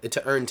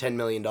earn $10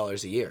 million a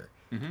year.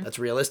 That's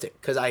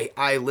realistic. Because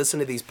I listen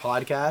to these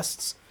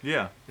podcasts,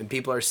 Yeah. and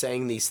people are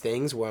saying these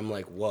things where I'm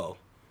like, whoa.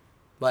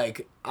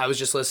 Like, I was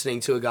just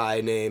listening to a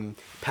guy named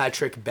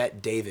Patrick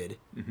Bet David.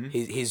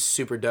 He's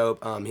super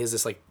dope. He has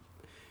this, like,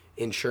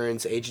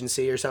 insurance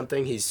agency or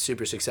something. He's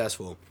super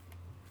successful.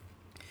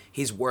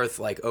 He's worth,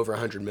 like, over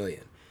 $100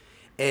 million.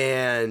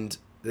 And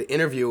the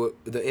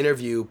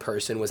interview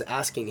person was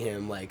asking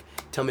him, like,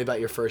 tell me about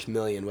your first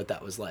million, what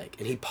that was like.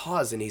 And he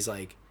paused and he's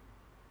like,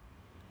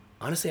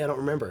 honestly, I don't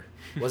remember.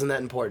 Wasn't that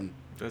important?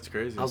 That's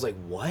crazy. I was like,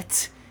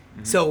 what?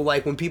 So,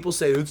 like, when people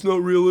say, it's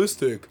not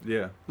realistic.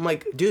 Yeah. I'm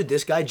like, dude,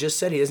 this guy just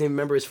said he doesn't even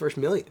remember his first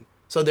million.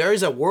 So there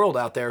is a world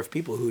out there of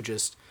people who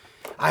just...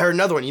 I heard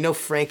another one. You know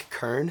Frank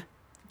Kern?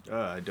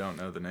 I don't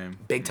know the name.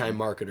 Big time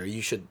marketer.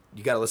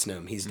 You got to listen to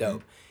him. He's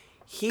dope.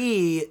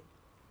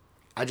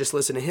 I just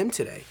listened to him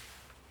today.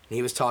 And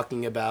he was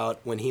talking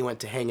about when he went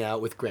to hang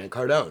out with Grant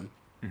Cardone.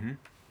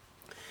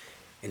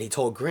 And he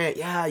told Grant,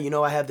 yeah, you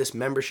know, I have this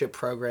membership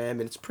program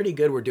and it's pretty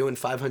good. We're doing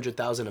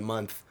 $500,000 a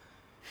month.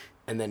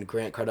 And then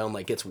Grant Cardone,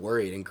 like, gets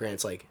worried, and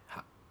Grant's like,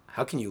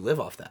 how can you live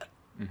off that?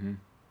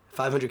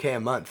 $500K a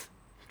month.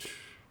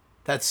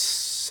 That's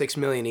 $6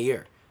 million a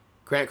year.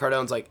 Grant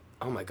Cardone's like,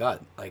 oh my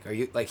God, like, are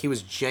you, like, he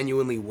was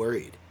genuinely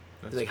worried.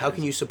 He's like, how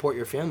can you support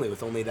your family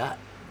with only that?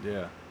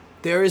 Yeah.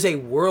 There is a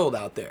world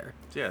out there.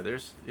 Yeah,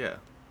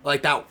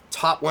 Like, that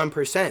top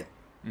 1%.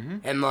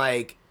 And,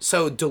 like,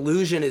 so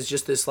delusion is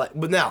just this, like,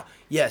 but now,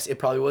 yes, it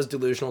probably was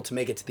delusional to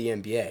make it to the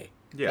NBA.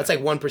 Yeah. That's like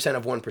 1%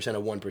 of 1%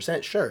 of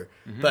 1%, sure.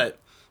 But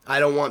I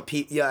don't want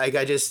people, yeah, like,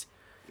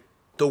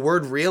 the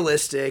word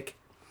realistic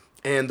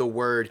and the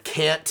word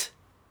can't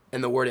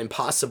and the word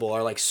impossible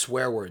are like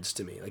swear words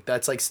to me. Like,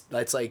 that's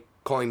like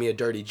calling me a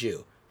dirty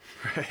Jew.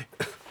 Right.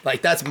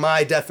 Like, that's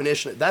my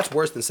definition. That's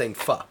worse than saying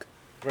fuck.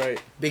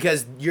 Right.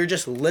 Because you're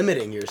just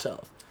limiting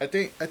yourself. I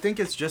think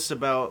it's just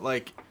about,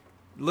 like,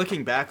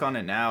 looking back on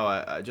it now,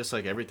 I just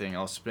like everything,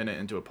 I'll spin it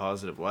into a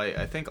positive light.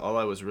 I think all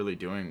I was really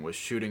doing was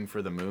shooting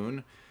for the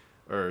moon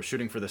or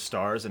shooting for the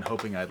stars and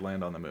hoping I'd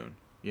land on the moon,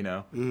 you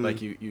know?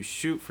 Like, you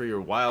shoot for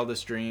your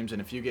wildest dreams,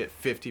 and if you get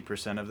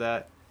 50% of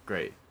that,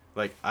 great.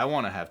 Like, I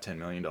want to have $10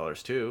 million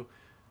too,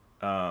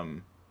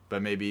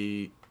 but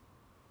maybe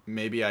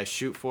I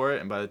shoot for it,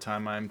 and by the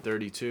time I'm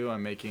 32,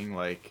 I'm making,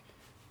 like,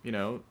 you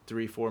know,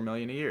 $3-4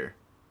 million a year.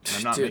 And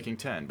I'm not making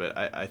 10, but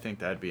I think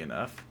that'd be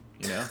enough,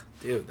 you know?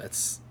 Dude,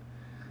 that's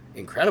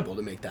incredible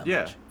to make that much.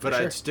 Yeah, but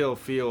sure. I'd still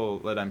feel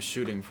that I'm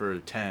shooting for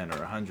 10 or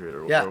 100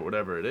 or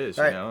whatever it is,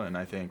 you know? And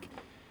I think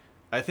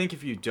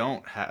if you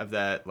don't have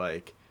that,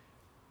 like,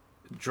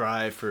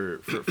 drive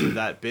for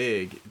that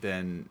big,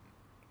 then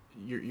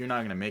you're not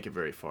going to make it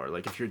very far.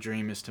 Like, if your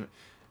dream is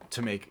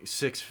to make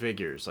 6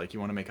 figures, like you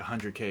want to make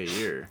 $100K a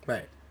year,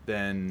 right?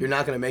 Then you're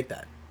not going to make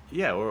that.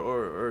 Yeah,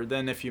 or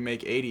then if you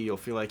make 80, you'll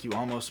feel like you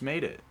almost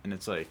made it, and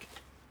it's like,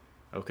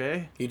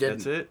 okay, you didn't.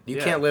 That's it. You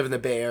can't live in the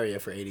Bay Area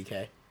for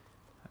 80K.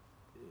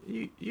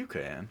 You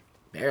can.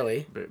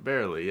 Barely.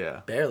 Barely,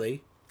 yeah.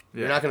 Barely.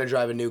 Yeah. You're not going to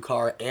drive a new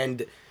car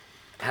and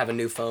have a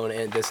new phone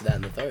and this, that,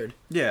 and the third.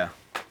 Yeah.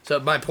 So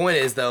my point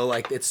is, though,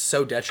 like, it's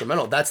so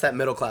detrimental. That's that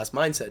middle-class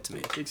mindset to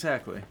me.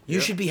 Exactly. You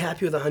should be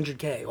happy with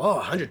 100K.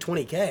 Oh,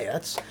 120K.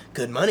 That's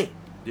good money.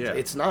 Yeah.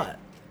 It's not.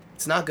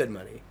 It's not good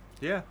money.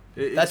 Yeah.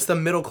 That's the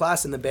middle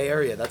class in the Bay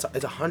Area. It's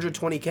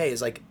 120K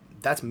is like,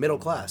 that's middle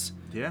class.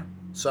 Yeah.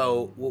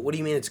 So what do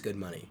you mean it's good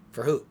money?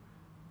 For who?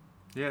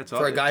 Yeah, it's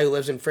for a guy who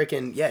lives in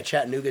freaking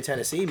Chattanooga,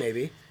 Tennessee,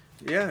 maybe.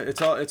 Yeah,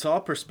 it's all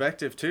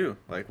perspective too.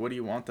 Like, what do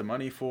you want the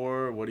money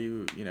for? What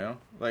do you know?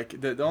 Like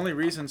the only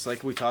reasons,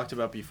 like we talked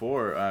about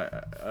before,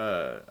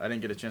 I didn't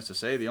get a chance to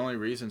say, the only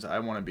reasons I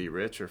want to be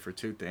rich are for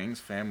 2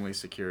 things: family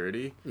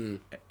security,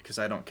 because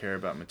I don't care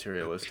about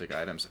materialistic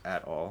items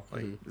at all,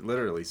 like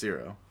literally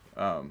zero,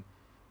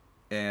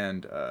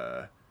 and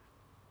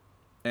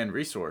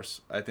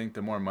resource. I think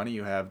the more money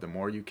you have, the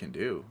more you can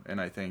do,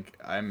 and I think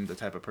I'm the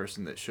type of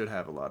person that should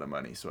have a lot of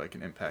money so I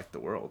can impact the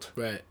world.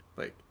 Right.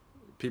 Like,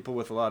 people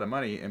with a lot of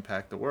money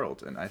impact the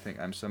world, and I think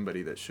I'm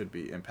somebody that should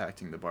be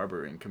impacting the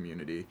barbering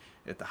community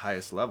at the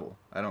highest level.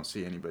 I don't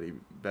see anybody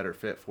better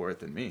fit for it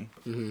than me.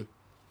 Mm-hmm.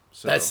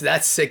 So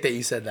that's sick that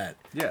you said that.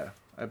 Yeah,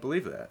 I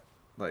believe that.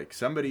 Like,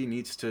 somebody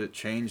needs to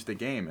change the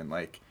game and,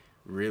 like,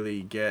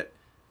 really get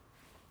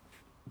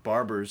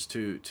barbers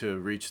to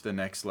reach the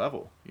next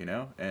level, you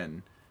know?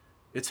 And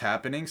it's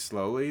happening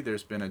slowly.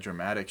 There's been a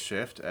dramatic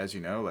shift, as you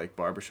know. Like,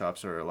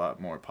 barbershops are a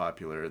lot more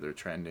popular. They're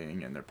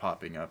trending, and they're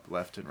popping up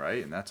left and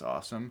right, and that's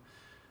awesome.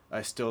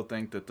 I still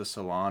think that the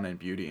salon and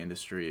beauty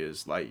industry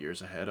is light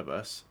years ahead of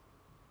us.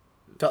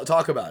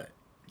 Talk about it.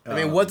 I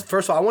mean,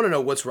 first of all, I want to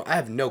know what's wrong. I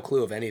have no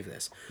clue of any of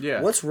this.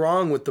 Yeah. What's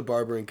wrong with the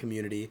barbering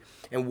community,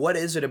 and what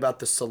is it about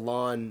the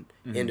salon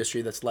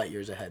industry that's light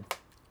years ahead?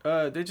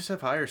 They just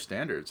have higher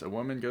standards. A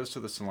woman goes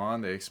to the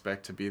salon, they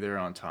expect to be there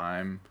on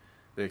time.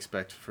 They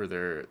expect for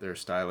their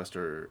stylist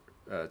to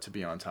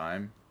be on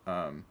time.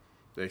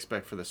 They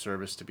expect for the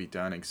service to be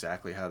done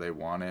exactly how they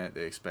want it.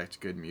 They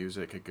expect good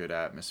music, a good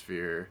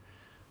atmosphere,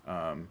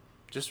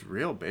 just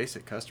real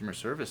basic customer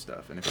service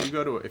stuff. And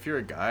if you're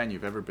a guy and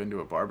you've ever been to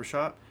a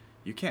barbershop,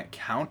 you can't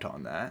count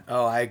on that.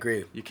 Oh, I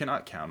agree. You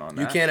cannot count on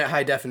that. You can't at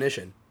high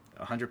definition.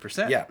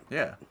 100%. Yeah.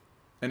 Yeah.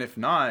 And if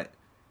not,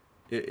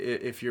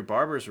 if your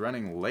barber's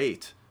running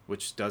late,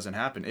 which doesn't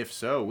happen. If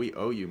so, we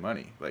owe you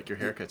money. Like, your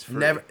haircut's free.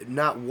 Never,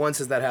 not once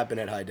has that happened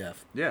at high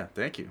def. Yeah,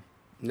 thank you.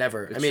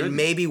 Never. I mean,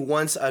 maybe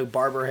once a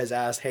barber has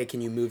asked, "Hey,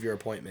 can you move your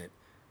appointment?"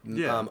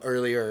 Yeah.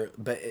 Earlier,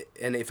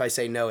 and if I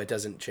say no, it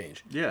doesn't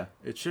change. Yeah,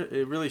 it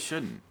really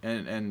shouldn't.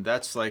 And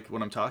that's like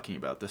what I'm talking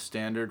about. The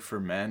standard for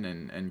men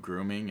and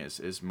grooming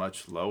is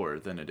much lower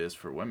than it is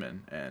for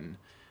women. And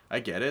I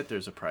get it.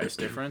 There's a price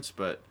difference,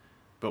 but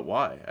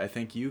why? I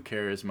think you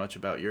care as much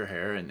about your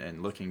hair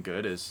and looking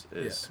good as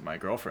my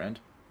girlfriend.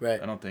 Right.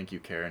 I don't think you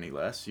care any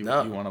less. You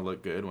want to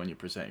look good when you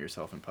present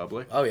yourself in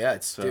public. Oh yeah,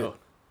 dude.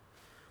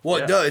 Well,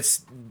 yeah. no,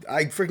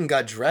 I freaking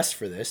got dressed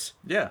for this.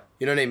 Yeah.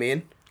 You know what I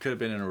mean? Could have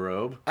been in a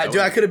robe. I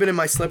could have been in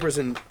my slippers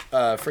and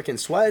freaking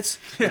sweats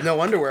with no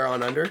underwear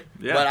on under.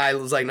 Yeah. But I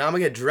was like, no, I'm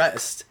gonna get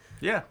dressed.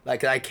 Yeah.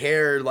 Like, I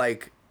care,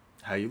 like,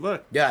 how you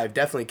look. Yeah, I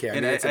definitely care.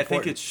 And I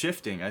think it's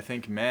shifting. I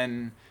think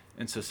men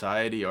in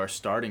society are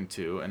starting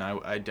to, and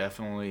I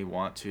definitely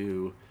want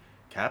to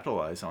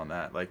capitalize on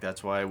that. Like,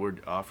 that's why we're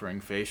offering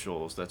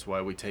facials. That's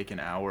why we take an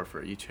hour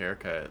for each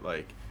haircut.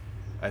 Like,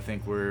 I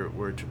think we're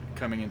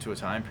coming into a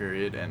time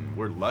period, and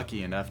we're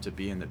lucky enough to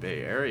be in the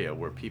Bay Area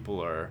where people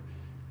are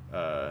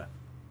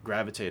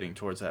gravitating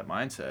towards that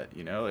mindset.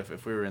 You know,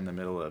 if we were in the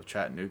middle of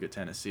Chattanooga,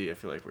 Tennessee, I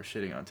feel like we're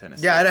shitting on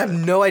Tennessee. Yeah, I'd have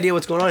no idea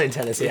what's going on in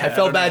Tennessee. Yeah, I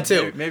felt bad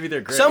too. Maybe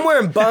they're great. Somewhere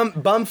in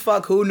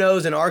bumfuck, who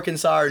knows, in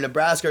Arkansas or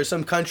Nebraska or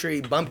some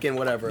country bumpkin,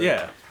 whatever.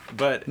 Yeah.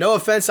 But no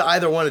offense to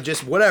either one,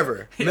 just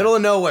whatever. Yeah. Middle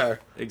of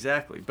nowhere.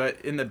 Exactly. But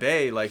in the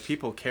Bay, like,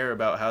 people care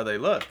about how they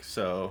look,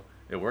 so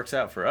it works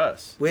out for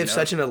us. We have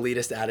such an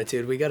elitist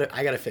attitude.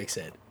 I gotta fix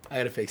it. I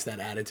gotta fix that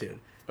attitude.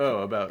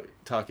 Oh, about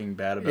talking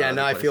bad about. Yeah,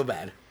 no, I feel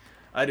bad.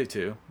 I do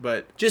too,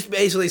 but just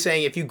basically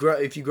saying if you grow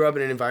up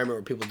in an environment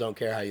where people don't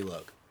care how you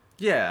look.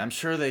 Yeah, I'm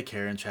sure they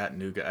care in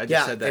Chattanooga. I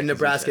just said that. In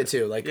Nebraska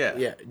too. Like, get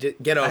over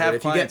it. I have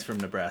clients from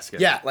Nebraska.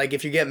 Yeah, like,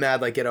 if you get mad,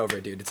 like, get over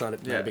it, dude. It's not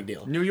a big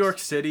deal. New York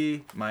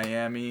City,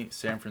 Miami,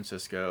 San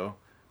Francisco,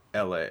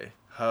 L.A.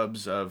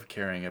 hubs of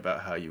caring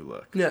about how you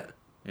look. Yeah.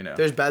 You know,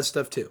 there's bad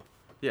stuff too.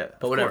 Yeah,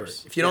 but whatever.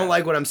 Course. If you don't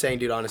like what I'm saying,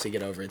 dude, honestly,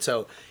 get over it.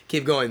 So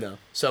keep going though.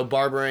 So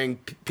barbering,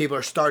 people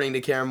are starting to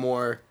care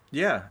more.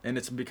 Yeah, and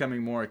it's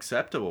becoming more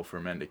acceptable for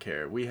men to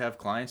care. We have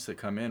clients that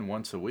come in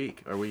once a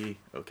week. Are we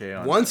okay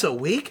on Once a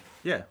week?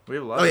 Yeah, we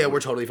have a lot. Oh, yeah, we're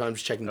totally fine. I'm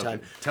just checking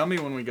time. Tell me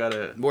when we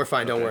gotta... We're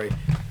fine, don't worry.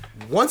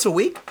 Once a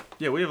week?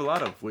 Yeah, we have a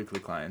lot of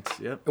weekly clients,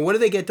 yep. And what do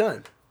they get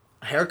done?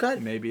 A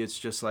haircut? Maybe it's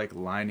just like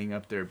lining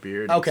up their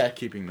beard Okay. and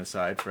keeping the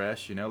side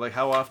fresh, you know? Like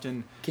how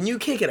often... You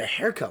can't get a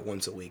haircut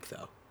once a week,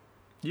 though.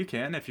 You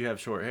can if you have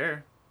short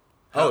hair.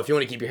 If you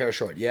want to keep your hair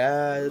short.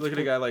 Yeah. Look at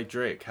a guy like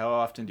Drake. How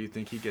often do you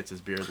think he gets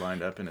his beard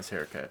lined up and his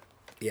haircut?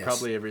 Yes.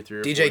 Probably every 3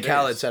 or 4 days. DJ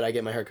Khaled said I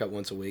get my haircut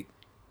once a week.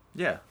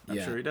 Yeah, I'm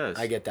sure he does.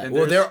 I get that. And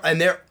Well,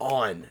 they're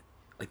on.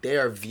 Like, they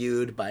are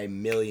viewed by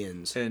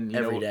millions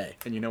every day.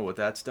 And you know what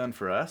that's done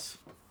for us?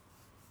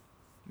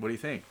 What do you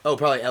think? Oh,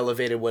 probably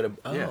elevated what a...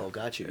 Oh, Yeah.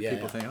 got you. And Yeah,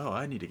 people think, oh,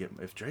 I need to get...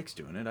 If Drake's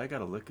doing it, I got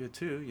to look good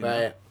too. You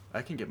know? Right.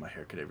 I can get my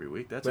haircut every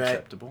week. That's Right.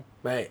 acceptable.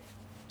 Right.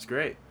 It's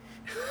great.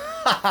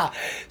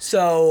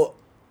 So...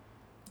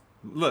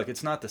 Look,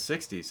 it's not the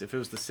 60s. If it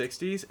was the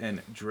 60s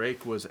and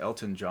Drake was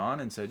Elton John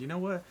and said, you know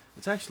what,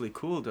 it's actually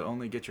cool to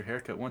only get your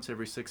haircut once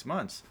every 6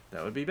 months,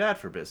 that would be bad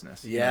for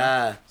business.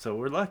 Yeah. You know? So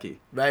we're lucky.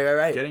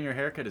 Right. Getting your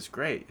haircut is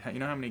great. You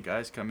know how many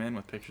guys come in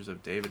with pictures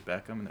of David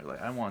Beckham and they're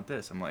like, I want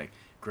this. I'm like,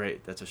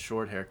 great. That's a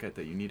short haircut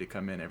that you need to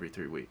come in every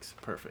 3 weeks.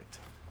 Perfect.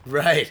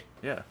 Right.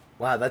 Yeah.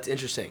 Wow, that's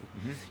interesting.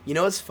 Mm-hmm. You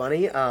know what's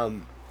funny?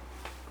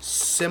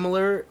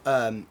 Similar,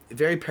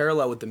 very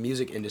parallel with the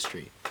music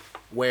industry,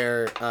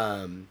 where...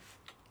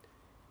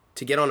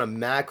 to get on a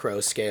macro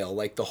scale,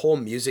 like the whole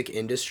music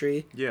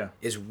industry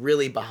is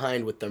really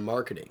behind with their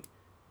marketing.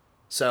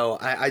 So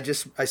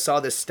I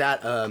saw this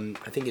stat,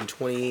 I think in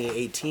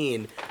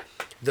 2018,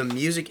 the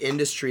music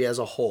industry as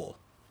a whole,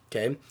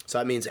 okay? So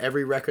that means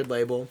every record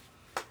label,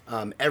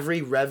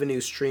 every revenue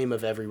stream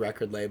of every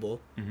record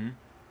label,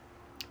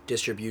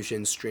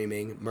 distribution,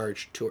 streaming,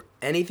 merch, tour,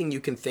 anything you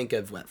can think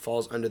of that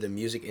falls under the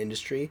music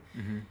industry,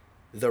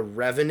 the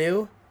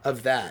revenue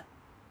of that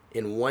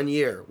in 1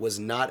 year was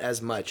not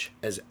as much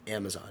as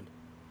Amazon.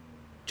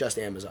 Just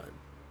Amazon.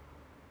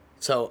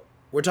 So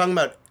we're talking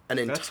about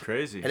That's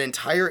crazy. An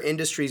entire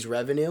industry's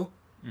revenue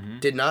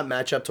did not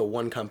match up to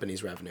one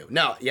company's revenue.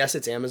 Now, yes,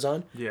 it's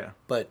Amazon. Yeah.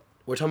 But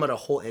we're talking about a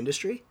whole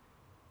industry.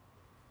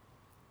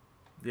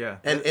 Yeah.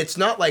 And it's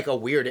not like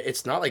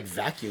it's not like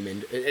vacuum.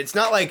 It's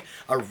not like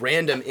a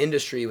random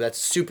industry that's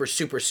super,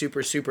 super,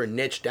 super, super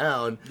niche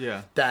down.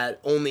 Yeah.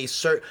 That only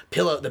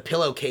the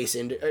pillowcase,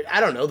 I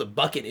don't know, the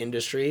bucket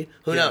industry.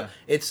 Who knows?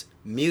 It's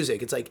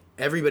music. It's like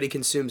everybody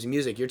consumes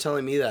music. You're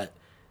telling me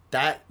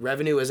that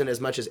revenue isn't as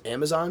much as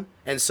Amazon?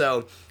 And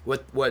so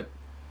what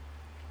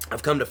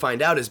I've come to find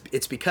out is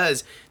it's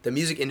because the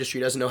music industry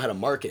doesn't know how to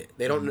market.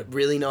 They don't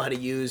really know how to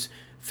use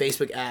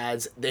Facebook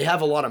ads. They have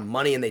a lot of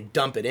money and they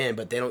dump it in,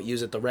 but they don't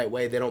use it the right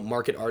way. They don't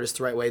market artists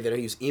the right way. They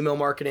don't use email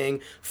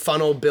marketing,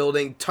 funnel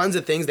building, tons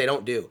of things they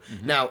don't do.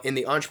 Now, in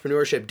the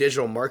entrepreneurship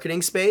digital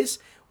marketing space,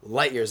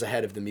 light years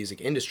ahead of the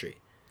music industry.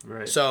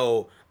 Right.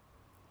 So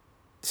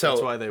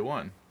that's why they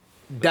won.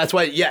 That's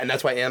why, and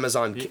that's why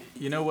Amazon...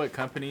 You know what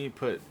company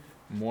put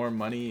more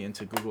money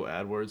into Google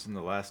AdWords in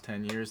the last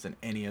 10 years than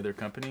any other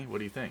company? What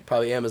do you think?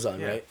 Probably Amazon,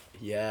 Yeah. right?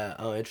 Yeah.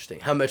 Oh, interesting.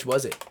 How much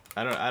was it?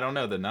 I don't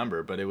know the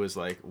number, but it was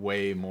like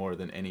way more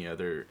than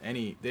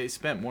they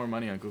spent more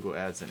money on Google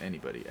Ads than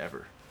anybody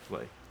ever.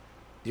 Like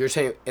You're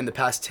saying in the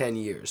past 10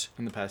 years?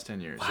 in the past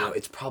 10 years. Wow, yeah.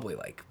 it's probably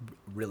like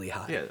really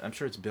high. Yeah, I'm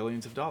sure it's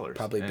billions of dollars.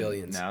 Probably And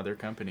billions. Now their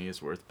company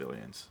is worth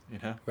billions, you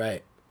know?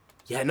 Right.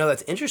 Yeah, no,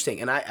 that's interesting.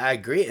 And I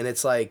agree. And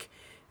it's like,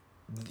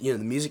 the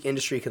music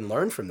industry can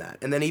learn from that.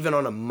 And then even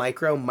on a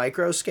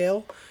micro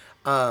scale,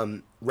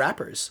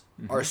 rappers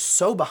are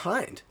so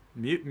behind.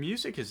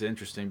 Music is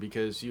interesting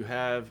because you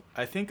have,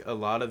 I think a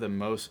lot of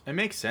it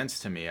makes sense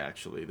to me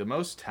actually, the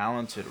most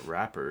talented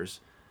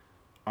rappers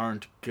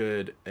aren't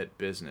good at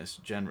business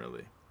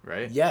generally,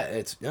 right? Yeah,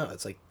 it's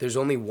like there's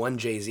only one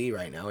Jay-Z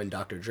right now and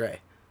Dr. Dre.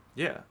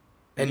 Yeah.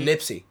 And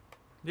Nipsey.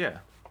 Yeah.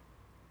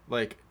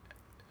 Like,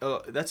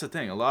 that's the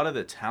thing. A lot of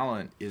the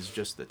talent is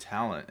just the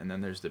talent, and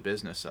then there's the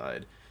business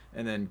side.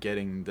 And then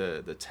getting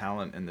the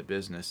talent and the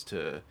business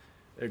to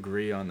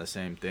agree on the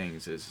same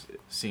things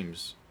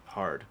seems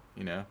hard,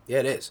 you know? Yeah,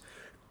 it is.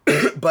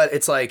 But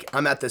it's like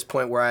I'm at this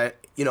point where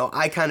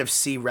I kind of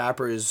see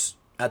rappers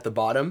at the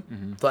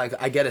bottom. Like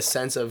I get a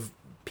sense of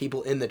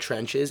people in the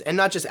trenches, and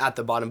not just at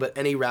the bottom, but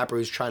any rapper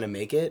who's trying to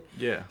make it.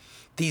 Yeah.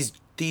 These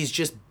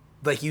just,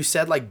 like you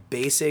said, like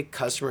basic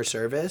customer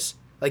service.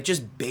 Like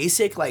just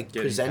basic like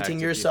Getting presenting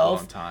back to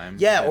yourself. people on time.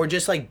 Yeah, or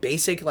just like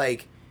basic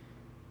like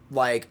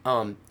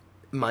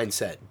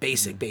mindset,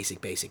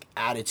 basic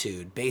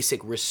attitude,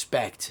 basic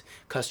respect,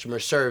 customer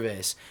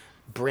service,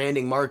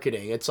 branding,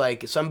 marketing. It's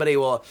like somebody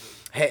will,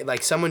 hey,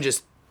 like someone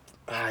just,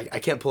 I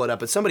can't pull it up,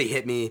 but somebody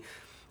hit me,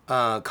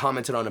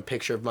 commented on a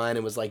picture of mine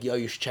and was like, yo,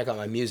 you should check out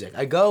my music.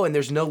 I go and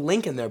there's no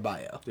link in their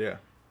bio. Yeah.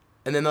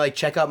 And then they're like,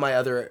 check out my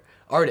other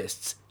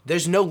artists.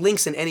 There's no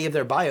links in any of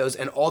their bios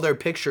and all their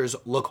pictures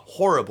look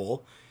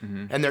horrible.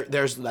 And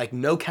there's like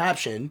no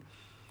caption.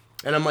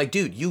 And I'm like,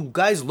 dude, you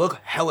guys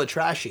look hella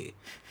trashy.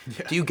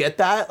 Yeah. Do you get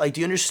that? Like,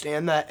 do you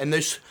understand that? And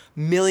there's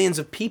millions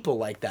of people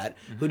like that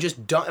who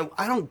just don't.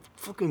 I don't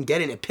fucking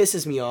get it. It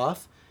pisses me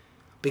off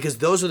because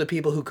those are the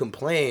people who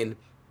complain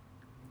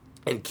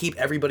and keep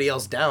everybody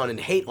else down and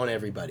hate on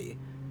everybody.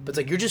 But it's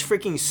like, you're just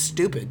freaking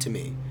stupid to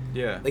me.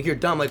 Yeah. Like, you're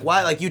dumb. Like,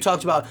 why? Like, you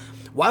talked about,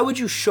 why would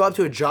you show up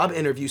to a job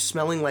interview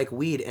smelling like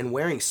weed and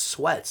wearing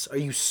sweats? Are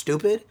you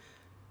stupid?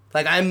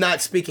 Like, I'm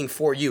not speaking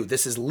for you.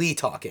 This is Lee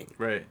talking.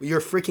 Right.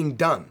 You're freaking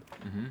dumb.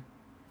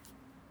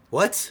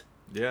 What?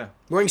 Yeah.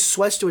 Wearing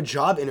sweats to a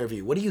job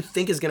interview. What do you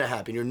think is going to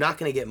happen? You're not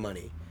going to get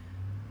money.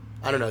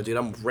 I don't know, dude.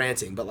 I'm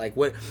ranting, but like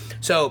what?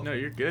 So no,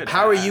 you're good.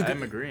 How are you?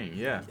 I'm agreeing.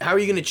 Yeah. How are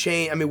you going to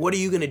change? I mean, what are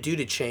you going to do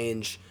to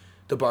change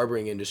the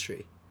barbering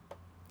industry?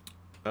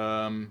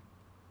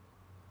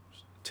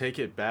 Take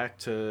it back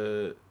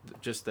to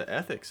just the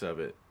ethics of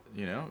it.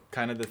 You know,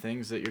 kind of the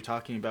things that you're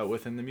talking about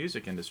within the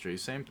music industry.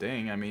 Same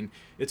thing. I mean,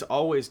 it's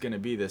always going to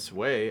be this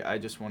way. I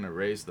just want to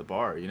raise the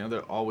bar. You know,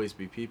 there'll always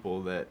be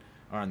people that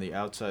are on the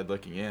outside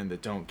looking in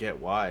that don't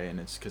get why, and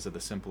it's because of the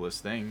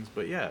simplest things.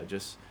 But yeah,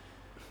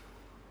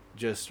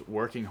 just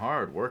working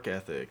hard, work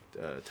ethic,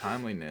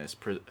 timeliness,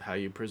 how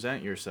you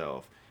present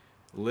yourself,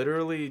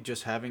 literally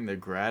just having the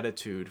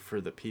gratitude for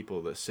the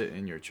people that sit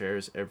in your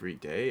chairs every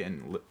day,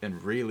 and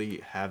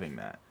really having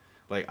that.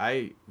 Like,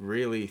 I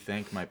really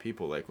thank my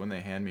people. Like, when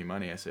they hand me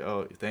money, I say,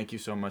 oh, thank you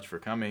so much for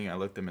coming. I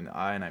look them in the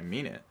eye and I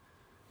mean it.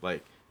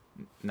 Like,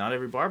 not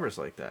every barber's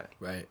like that.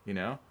 Right. You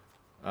know?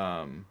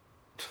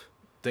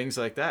 Things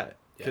like that.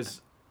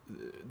 Because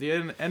the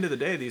end of the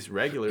day, these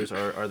regulars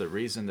are the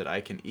reason that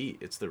I can eat.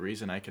 It's the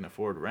reason I can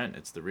afford rent.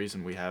 It's the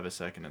reason we have a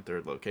second and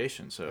third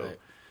location. So right.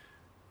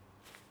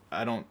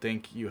 I don't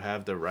think you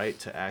have the right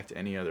to act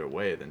any other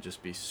way than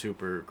just be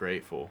super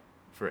grateful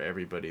for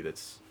everybody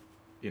that's,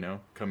 you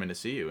know, coming to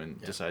see you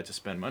and decide to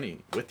spend money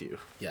with you.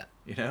 Yeah.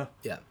 You know?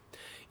 Yeah.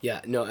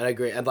 Yeah. No, and I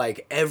agree. And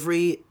like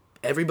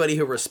everybody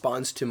who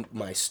responds to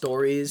my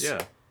stories.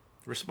 Yeah.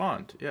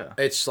 Respond. Yeah.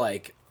 It's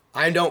like,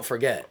 I don't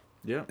forget.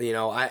 Yeah. You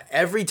know,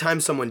 every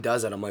time someone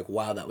does it, I'm like,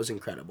 wow, that was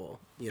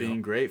incredible.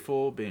 Being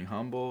grateful, being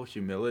humble,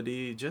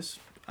 humility, just,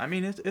 I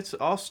mean, it's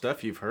all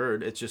stuff you've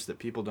heard. It's just that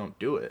people don't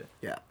do it.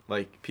 Yeah.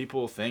 Like,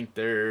 people think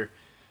they're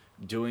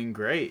doing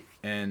great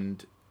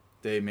and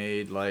they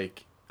made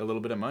like a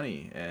little bit of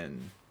money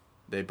and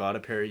they bought a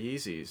pair of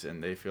Yeezys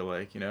and they feel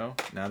like, you know,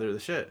 now they're the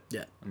shit.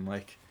 Yeah. I'm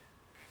like,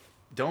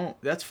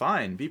 that's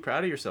fine. Be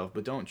proud of yourself,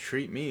 but don't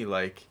treat me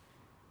like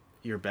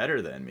you're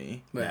better than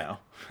me now.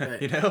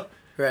 Right. You know?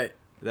 Right.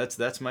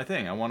 That's my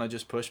thing. I want to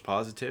just push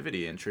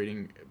positivity and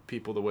treating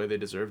people the way they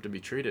deserve to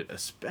be treated,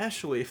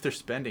 especially if they're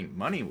spending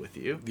money with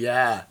you.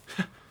 Yeah.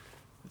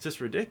 It's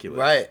just ridiculous.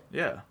 Right.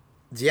 Yeah.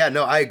 Yeah,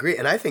 no, I agree.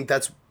 And I think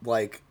that's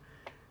like,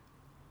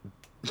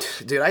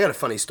 dude, I got a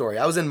funny story.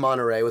 I was in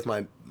Monterey with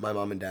my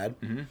mom and dad.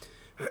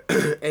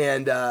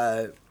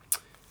 And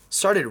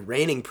started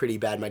raining pretty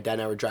bad. My dad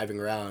and I were driving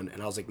around,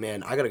 and I was like,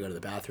 man, I got to go to the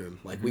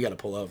bathroom. Like, we got to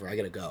pull over. I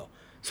got to go.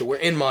 So we're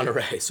in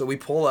Monterey. So we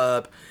pull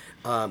up.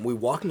 We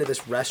walk into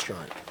this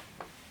restaurant.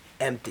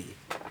 Empty.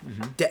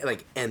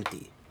 Like,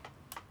 empty.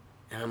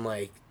 And I'm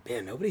like,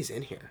 man, nobody's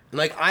in here. And,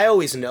 like, I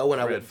always know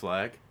when Red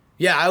flag.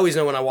 Yeah, I always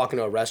know when I walk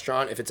into a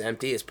restaurant, if it's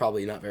empty, it's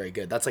probably not very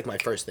good. That's, like, my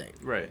first thing.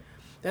 Right.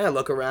 Then I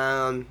look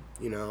around,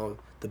 you know,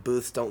 the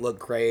booths don't look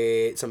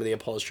great. Some of the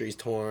upholstery's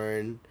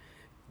torn.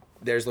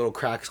 There's little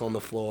cracks on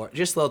the floor.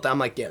 Just a little, I'm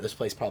like, yeah, this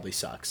place probably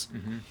sucks.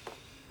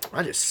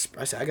 I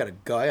said, I gotta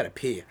go, I gotta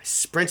pee. I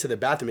sprint to the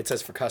bathroom, it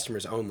says for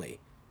customers only.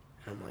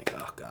 And I'm like,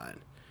 oh, God.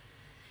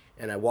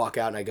 And I walk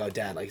out and I go,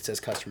 Dad, like, it says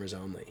customers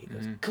only. He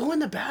goes, go in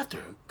the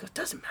bathroom. I go, it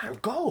doesn't matter,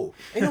 go.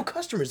 Ain't no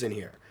customers in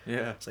here.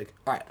 Yeah. It's like,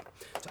 all right.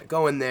 So I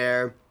go in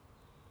there,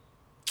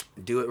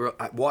 do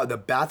it. The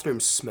bathroom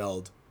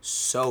smelled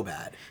so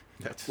bad.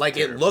 That's like,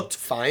 terrible. It looked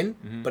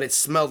fine, but it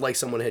smelled like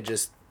someone had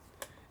just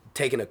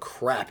taken a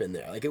crap in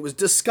there. Like, it was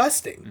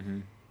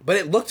disgusting. But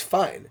it looked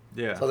fine.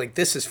 Yeah. So I was like,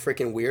 this is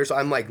freaking weird. So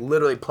I'm like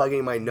literally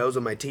plugging my nose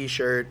with my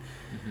t-shirt.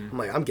 I'm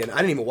like, I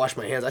didn't even wash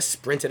my hands. I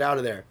sprinted out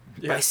of there.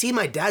 Yeah. But I see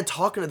my dad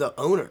talking to the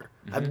owner.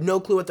 I have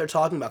no clue what they're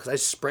talking about because I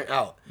sprint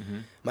out.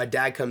 My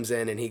dad comes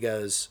in and he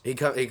goes,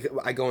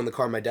 I go in the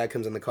car. My dad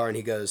comes in the car and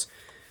he goes,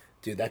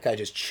 dude, that guy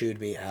just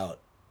chewed me out.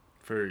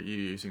 For you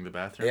using the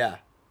bathroom? Yeah.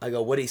 I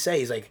go, what'd he say?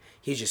 He's like,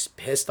 he's just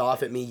pissed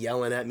off at me,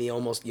 yelling at me,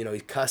 almost, you know, he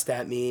cussed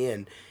at me.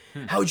 And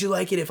how would you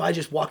like it if I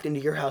just walked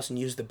into your house and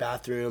used the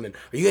bathroom? And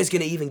are you guys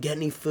going to even get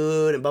any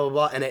food? And blah,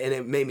 blah, blah. And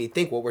it made me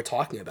think what we're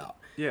talking about.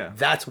 Yeah.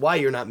 That's why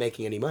you're not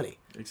making any money.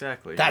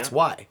 Exactly. That's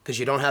why. Because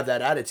you don't have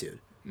that attitude.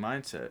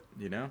 Mindset,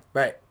 you know?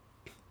 Right.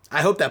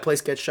 I hope that place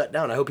gets shut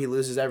down. I hope he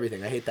loses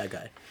everything. I hate that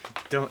guy.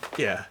 Don't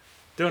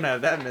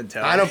have that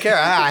mentality. I don't care.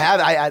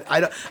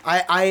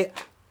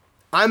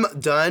 I'm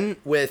done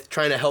with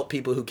trying to help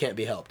people who can't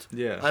be helped.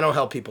 Yeah. I don't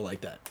help people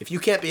like that. If you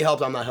can't be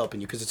helped, I'm not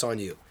helping you because it's on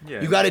you.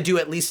 Yeah. You got to do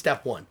at least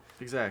step one.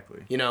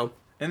 Exactly. You know?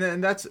 And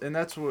then that's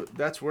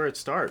where it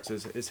starts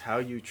is how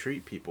you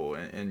treat people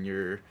and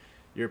your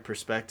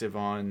perspective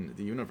on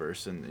the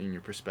universe and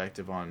your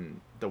perspective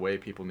on the way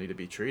people need to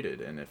be treated.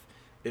 And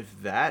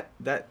if that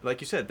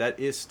like you said, that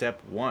is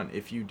step one.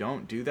 If you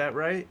don't do that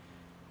right,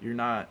 you're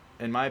not,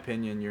 in my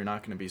opinion, you're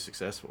not going to be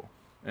successful.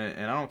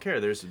 And I don't care.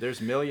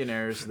 There's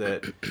millionaires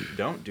that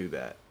don't do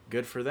that.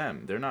 Good for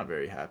them. They're not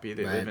very happy.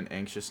 They live in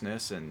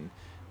anxiousness, and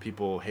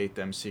people hate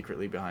them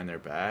secretly behind their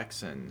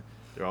backs, and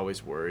they're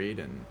always worried,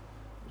 and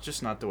it's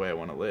just not the way I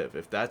want to live.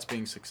 If that's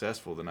being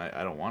successful, then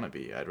I don't want to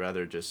be. I'd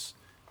rather just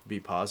be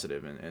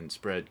positive and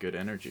spread good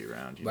energy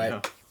around, you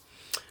know?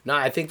 No,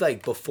 I think,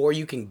 like, before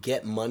you can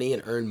get money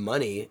and earn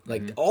money,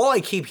 like, all I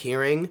keep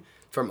hearing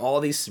from all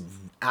these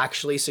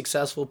actually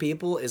successful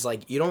people is,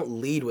 like, you don't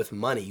lead with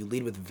money, you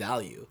lead with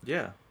value.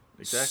 Yeah,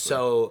 exactly.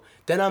 So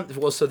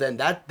then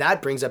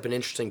that brings up an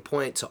interesting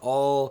point to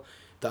all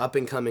the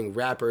up-and-coming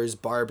rappers,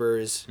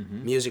 barbers,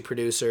 music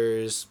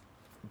producers,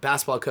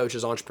 basketball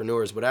coaches,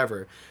 entrepreneurs,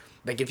 whatever.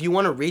 Like, if you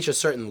want to reach a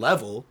certain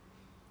level,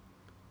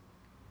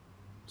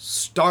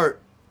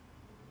 start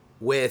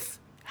with,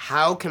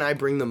 how can I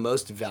bring the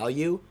most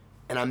value,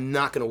 and I'm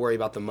not going to worry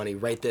about the money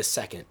right this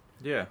second.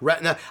 Yeah.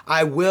 Right now,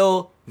 I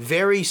will,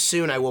 very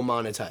soon I will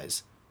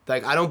monetize.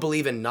 Like, I don't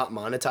believe in not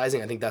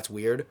monetizing. I think that's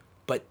weird.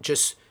 But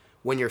just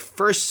when you're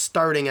first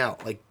starting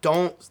out, like,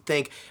 don't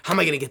think, how am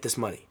I going to get this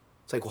money?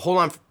 It's like, well, hold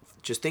on.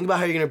 Just think about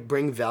how you're going to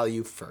bring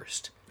value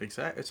first.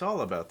 Exactly. It's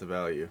all about the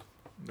value.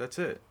 That's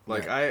it.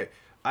 Like,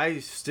 I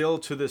still,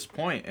 to this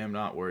point, am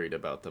not worried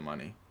about the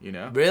money, you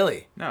know?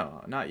 Really?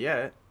 No, not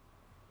yet.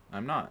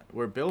 I'm not.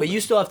 We're building. But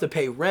you still have to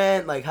pay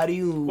rent. Like, how do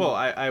you... Well,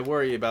 I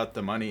worry about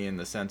the money in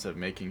the sense of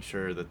making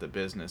sure that the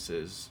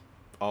businesses,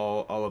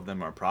 all of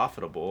them are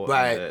profitable.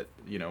 Right. And that,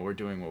 you know, we're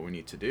doing what we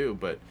need to do.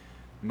 But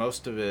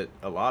most of it,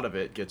 a lot of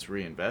it gets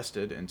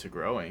reinvested into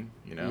growing,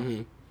 you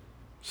know?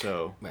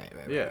 So,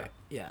 Yeah.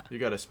 You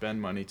got to spend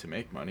money to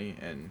make money.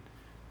 And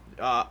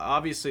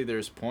obviously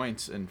there's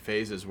points and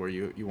phases where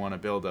you want to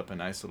build up a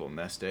nice little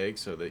nest egg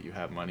so that you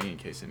have money in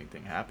case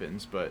anything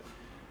happens. But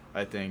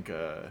I think...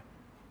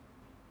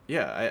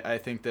 I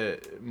think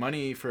that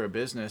money for a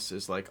business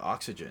is like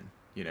oxygen.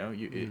 You know,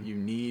 you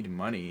need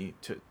money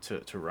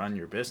to run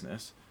your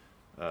business.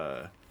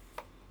 So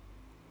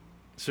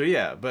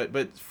yeah,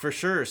 but for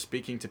sure,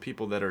 speaking to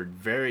people that are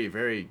very,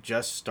 very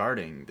just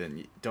starting,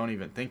 then don't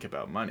even think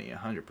about money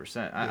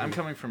 100%. I'm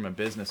coming from a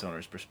business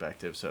owner's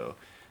perspective, so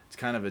it's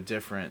kind of a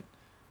different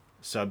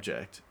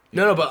subject.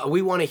 No, but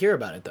we want to hear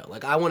about it, though.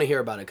 Like, I want to hear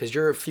about it, because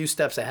you're a few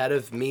steps ahead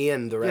of me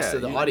and the rest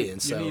of the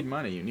audience. You need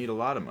money. You need a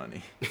lot of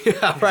money.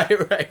 Yeah,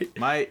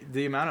 right.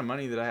 The amount of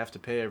money that I have to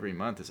pay every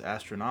month is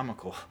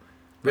astronomical.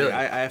 Really?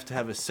 Like, I have to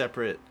have a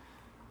separate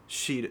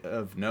sheet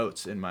of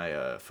notes in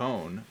my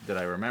phone that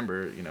I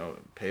remember, you know,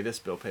 pay this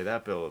bill, pay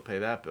that bill,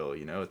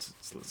 you know,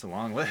 it's a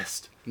long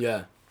list.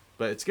 Yeah.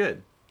 But it's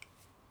good.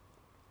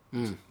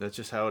 That's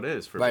just how it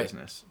is for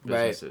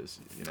businesses,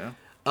 you know?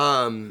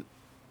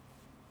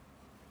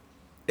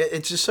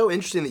 It's just so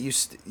interesting that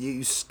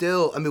you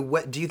still... I mean,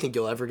 what do you think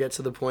you'll ever get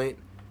to the point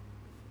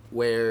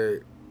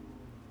where...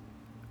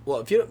 Well,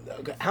 if you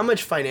how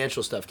much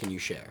financial stuff can you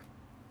share?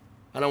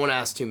 I don't want to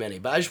ask too many,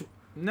 but I just...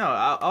 No,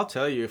 I'll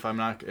tell you if I'm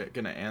not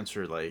going to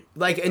answer,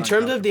 Like, in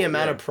terms of the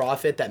amount of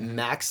profit that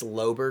Max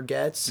Lober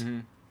gets,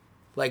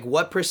 like,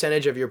 what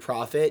percentage of your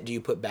profit do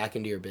you put back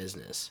into your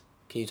business?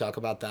 Can you talk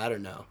about that or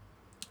no?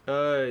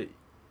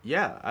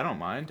 Yeah, I don't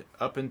mind.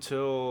 Up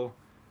until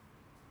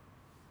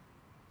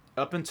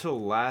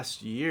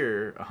last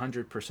year,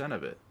 100%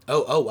 of it.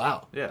 Oh,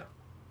 wow. Yeah.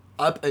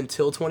 Up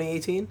until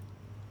 2018?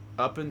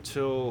 Up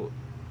until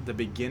the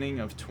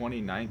beginning of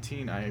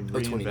 2019, I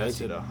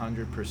reinvested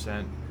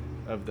 100%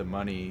 of the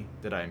money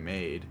that I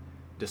made,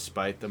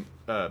 despite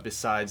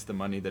besides the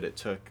money that it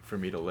took for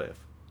me to live.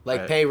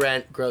 Like, pay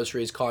rent,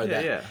 groceries, car,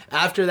 that. Yeah.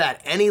 After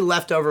that, any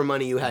leftover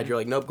money you had, you're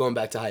like, nope, going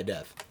back to high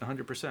def.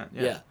 100%,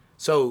 Yeah.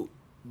 So,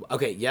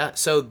 okay, yeah.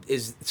 So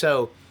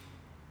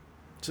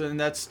and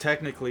that's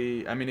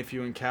technically, I mean, if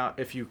you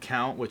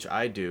count, which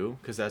I do,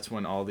 because that's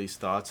when all these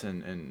thoughts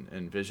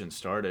and visions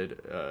started.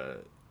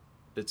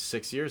 It's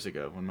 6 years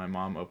ago when my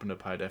mom opened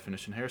up High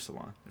Definition Hair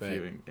Salon. If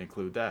you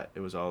include that, it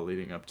was all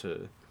leading up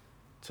to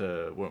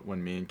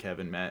when me and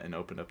Kevin met and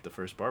opened up the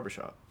first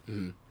barbershop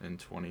in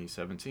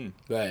 2017.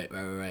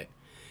 Right.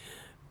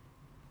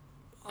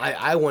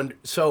 I wonder.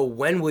 So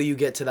when will you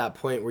get to that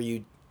point where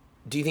you?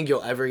 Do you think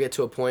you'll ever get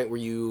to a point where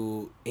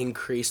you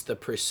increase the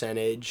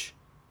percentage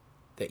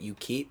that you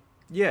keep?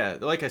 Yeah,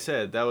 like I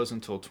said, that was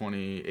until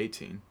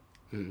 2018.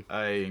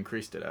 I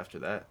increased it after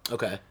that.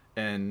 Okay.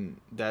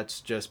 And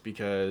that's just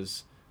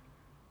because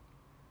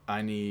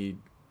I need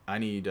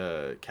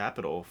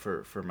capital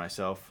for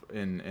myself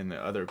in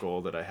the other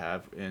goal that I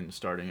have in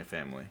starting a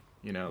family.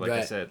 You know, like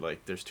I said,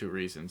 like, there's two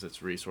reasons.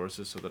 It's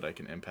resources so that I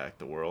can impact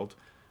the world,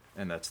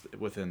 and that's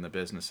within the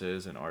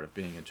businesses and art of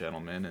being a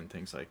gentleman and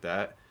things like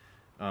that.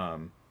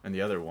 And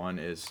the other one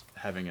is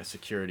having a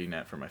security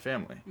net for my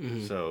family.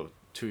 So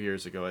 2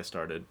 years ago, I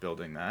started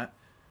building that,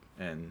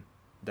 and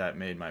that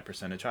made my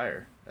percentage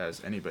higher,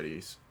 as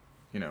anybody's,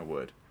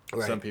 would.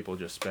 Right. Some people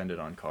just spend it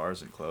on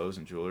cars and clothes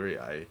and jewelry.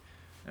 I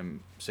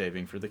am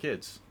saving for the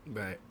kids.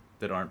 Right.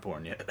 That aren't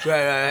born yet.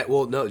 Right.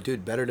 Well, no,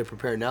 dude, better to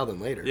prepare now than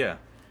later. Yeah.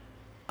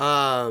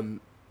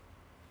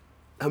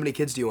 How many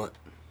kids do you want?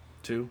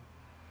 2.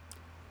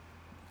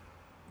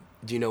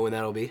 Do you know when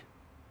that'll be?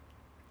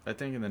 I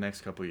think in the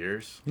next couple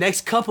years.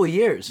 Next couple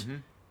years? Mm-hmm.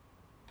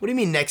 What do you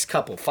mean next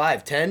couple?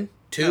 5, 10,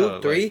 2,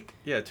 3? Like,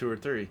 yeah, 2 or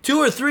 3. 2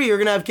 or 3 you're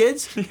going to have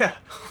kids? Yeah.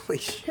 Holy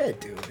shit,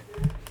 dude.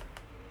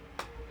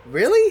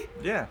 Really?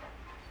 Yeah.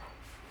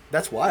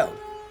 That's wild.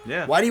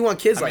 Yeah. Why do you want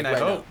kids I right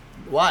hope,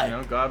 now? Why? You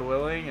know, God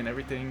willing and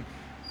everything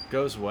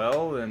goes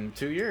well in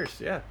 2 years.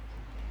 Yeah.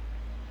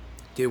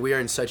 Dude, we are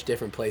in such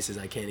different places.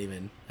 I can't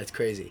even. That's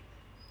crazy.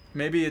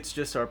 Maybe it's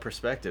just our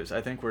perspectives. I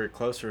think we're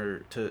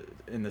closer to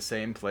in the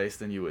same place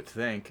than you would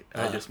think.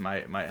 I just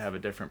might have a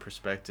different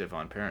perspective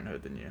on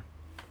parenthood than you.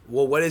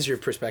 Well, what is your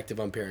perspective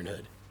on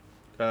parenthood?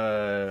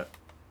 That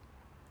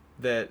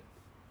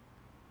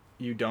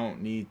you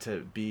don't need to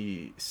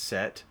be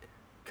set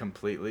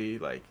completely,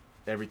 like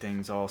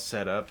everything's all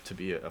set up to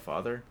be a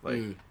father.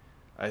 Like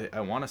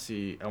I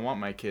want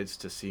my kids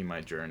to see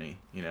my journey,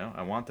 you know?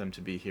 I want them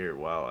to be here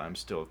while I'm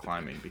still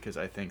climbing because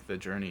I think the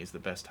journey is the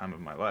best time of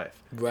my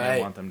life. Right. And I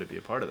want them to be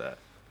a part of that.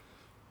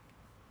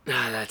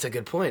 That's a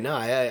good point. No,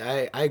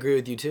 I agree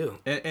with you too.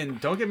 And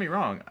don't get me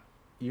wrong,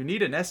 you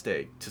need a nest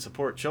egg to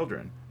support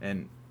children.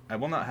 And I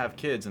will not have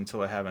kids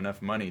until I have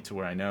enough money to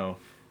where I know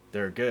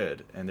they're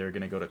good and they're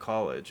going to go to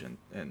college and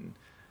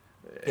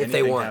if anything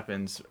they want.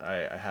 happens,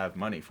 I have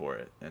money for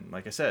it. And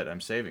like I said, I'm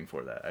saving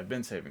for that. I've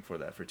been saving for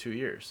that for 2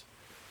 years.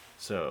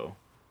 So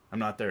I'm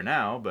not there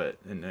now, but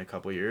in a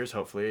couple of years,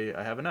 hopefully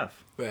I have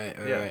enough. Right.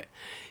 Yeah.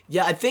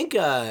 Yeah, I think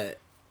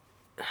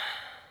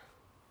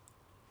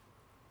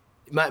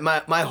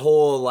my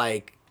whole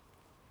like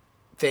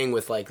thing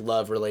with like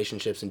love,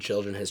 relationships, and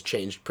children has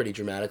changed pretty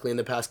dramatically in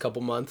the past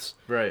couple months.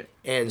 Right.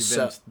 And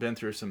You've been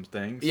through some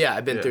things. Yeah,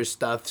 I've been through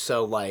stuff.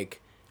 So like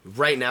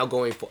right now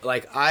going for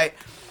like I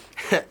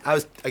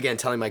was again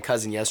telling my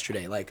cousin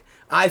yesterday, like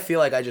I feel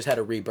like I just had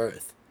a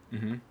rebirth.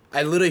 Mm-hmm.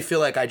 I literally feel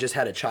like I just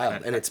had a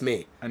child and it's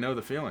me. I know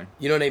the feeling.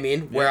 You know what I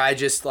mean? Yeah. Where I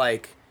just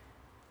like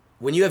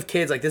when you have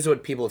kids, like this is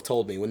what people have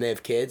told me when they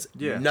have kids,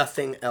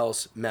 nothing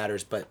else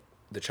matters but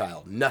the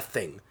child.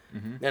 Nothing.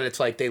 Mm-hmm. And it's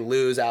like they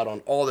lose out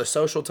on all the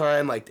social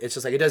time. Like it's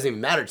just like it doesn't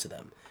even matter to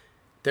them.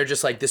 They're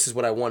just like, this is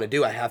what I want to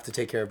do. I have to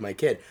take care of my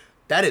kid.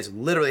 That is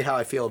literally how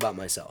I feel about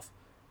myself.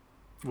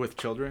 With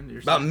children?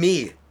 You're About saying?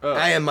 me. Oh.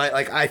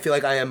 I feel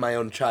like I am my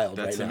own child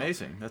right now. That's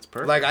amazing. That's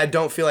perfect. Like I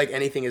don't feel like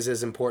anything is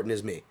as important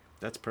as me.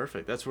 That's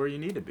perfect. That's where you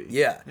need to be.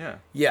 Yeah. Yeah.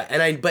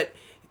 Yeah. But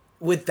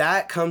with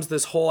that comes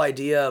this whole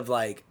idea of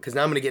like, because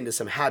now I'm going to get into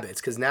some habits.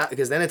 Because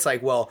then it's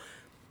like, well,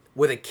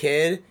 with a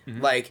kid,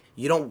 like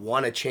you don't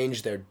want to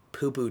change their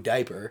poo-poo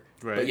diaper,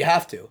 but you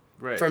have to.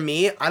 Right. For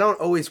me, I don't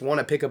always want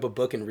to pick up a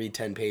book and read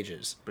 10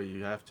 pages. But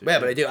you have to. Yeah,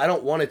 but I do. I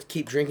don't want to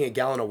keep drinking a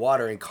gallon of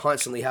water and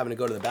constantly having to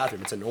go to the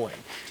bathroom. It's annoying.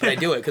 But I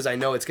do it because I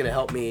know it's going to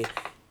help me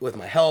with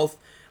my health.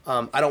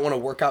 I don't want to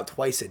work out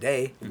twice a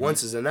day.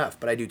 Once is enough,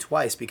 but I do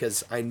twice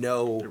because I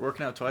know... You're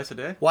working out twice a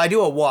day? Well, I do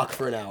a walk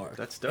for an hour.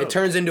 That's dope. It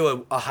turns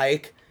into a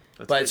hike,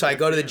 so I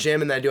go to the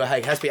gym and then I do a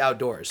hike. It has to be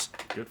outdoors.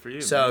 Good for you.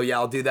 So, man. yeah,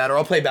 I'll do that. Or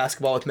I'll play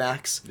basketball with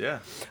Max. Yeah.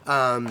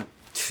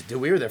 Dude,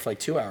 we were there for like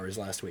 2 hours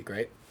last week,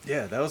 right?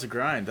 Yeah, that was a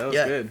grind. That was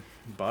good.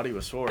 Body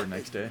was sore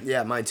next day.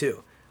 Yeah, mine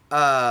too.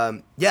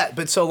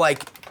 But so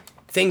like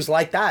things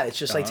like that, it's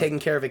just like taking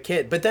care of a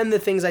kid. But then the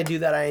things I do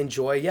that I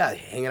enjoy,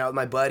 hanging out with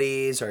my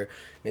buddies or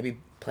maybe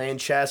playing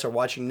chess or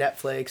watching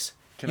Netflix.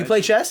 You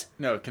play chess?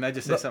 No, can I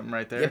just say something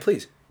right there? Yeah,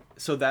 please.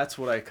 So that's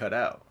what I cut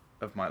out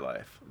of my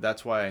life.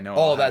 That's why I know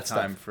All I that have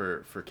time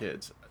stuff. for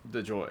kids.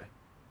 The joy.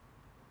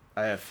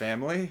 I have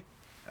family,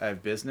 I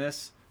have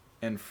business,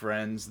 and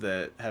friends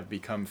that have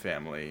become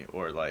family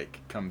or like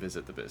come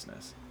visit the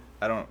business.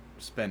 I don't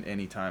spend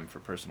any time for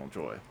personal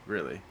joy,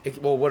 really.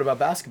 Well, what about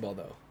basketball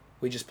though?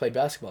 We just played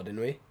basketball,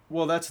 didn't we?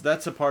 Well,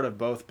 that's a part of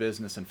both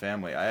business and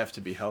family. I have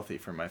to be healthy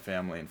for my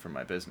family and for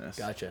my business.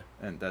 Gotcha.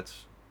 And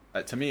that's,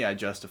 to me, I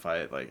justify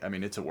it like, I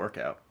mean, it's a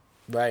workout.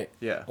 Right.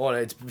 Yeah. Well,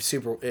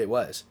 it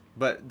was.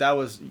 But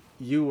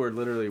you were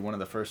literally one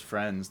of the first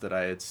friends that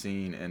I had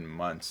seen in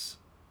months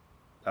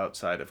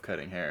outside of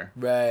cutting hair.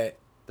 Right.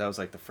 That was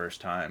like the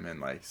first time in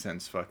like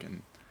since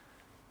fucking,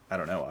 I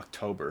don't know,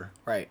 October.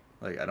 Right.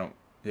 Like I don't,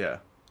 yeah.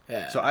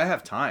 Yeah. So I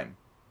have time.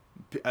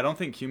 I don't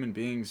think human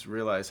beings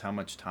realize how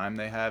much time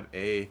they have,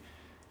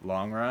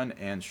 long run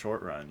and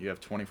short run. You have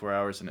 24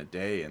 hours in a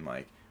day and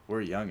like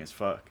we're young as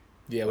fuck.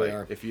 Yeah, like, we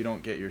are. If you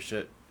don't get your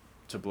shit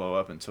to blow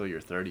up until you're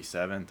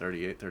 37,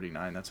 38,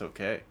 39, that's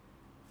okay.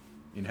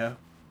 You know?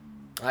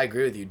 I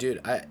agree with you,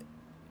 dude.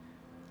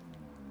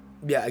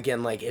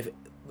 Again, like if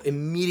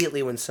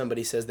immediately when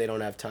somebody says they don't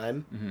have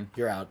time,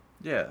 you're out.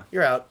 Yeah.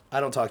 You're out. I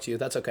don't talk to you.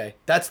 That's okay.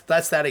 That's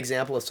that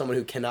example of someone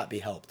who cannot be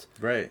helped.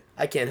 Right.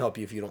 I can't help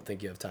you if you don't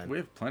think you have time. We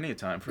have plenty of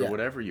time for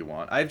whatever you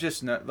want. I've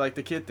just like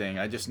the kid thing.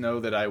 I just know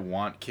that I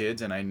want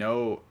kids, and I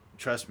know.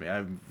 Trust me,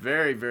 I'm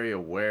very, very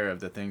aware of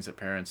the things that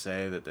parents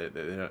say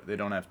that they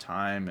don't have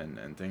time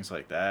and things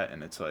like that.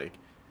 And it's like,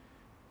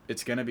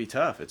 it's going to be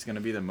tough. It's going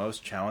to be the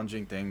most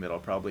challenging thing that I'll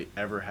probably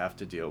ever have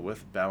to deal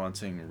with,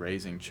 balancing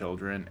raising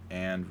children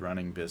and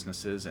running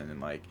businesses and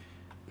like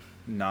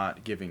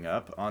not giving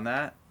up on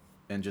that.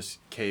 and just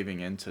caving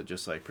into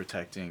just like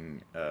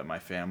protecting my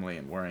family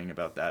and worrying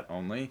about that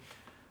only.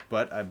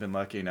 But I've been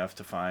lucky enough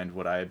to find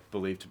what I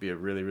believe to be a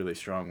really, really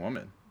strong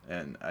woman.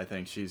 And I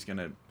think she's going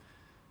to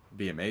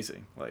be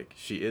amazing. Like,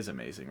 she is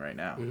amazing right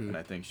now. Mm-hmm. And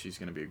I think she's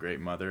going to be a great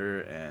mother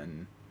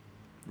and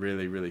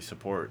really, really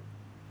support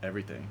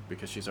everything,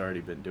 because she's already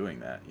been doing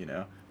that, you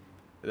know?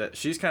 That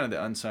she's kind of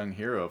the unsung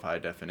hero of High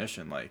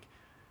Definition. Like,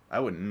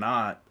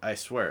 I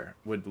swear,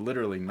 would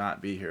literally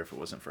not be here if it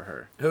wasn't for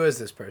her. Who is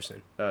this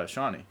person?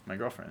 Shawnee, my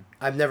girlfriend.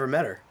 I've never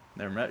met her.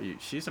 Never met you.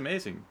 She's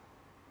amazing.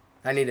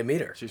 I need to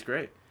meet her. She's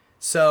great.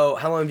 So,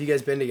 how long have you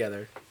guys been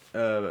together?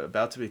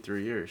 About to be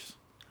 3 years.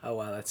 Oh,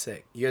 wow, that's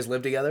sick. You guys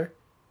live together?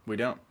 We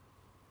don't.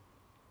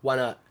 Why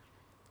not?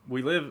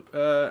 We live,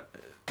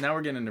 now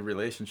we're getting into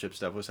relationship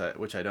stuff,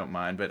 which I don't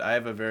mind, but I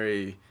have a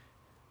very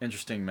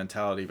interesting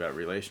mentality about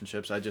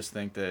relationships. I just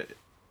think that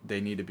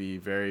they need to be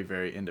very,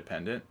 very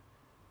independent.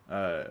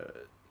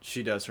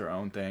 She does her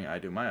own thing, I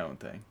do my own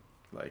thing.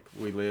 Like,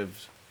 we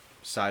live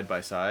side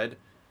by side,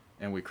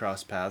 and we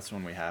cross paths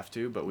when we have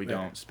to, but we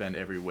don't spend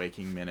every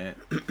waking minute,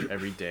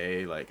 every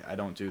day. Like, I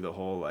don't do the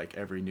whole, like,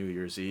 every New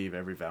Year's Eve,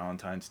 every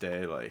Valentine's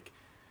Day. Like,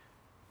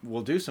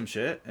 we'll do some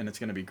shit, and it's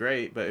going to be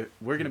great, but if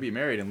we're going to be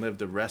married and live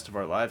the rest of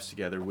our lives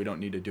together, we don't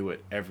need to do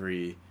it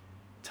every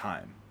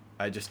time.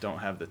 I just don't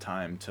have the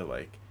time to,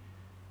 like,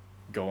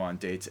 go on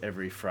dates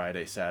every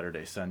Friday,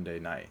 Saturday, Sunday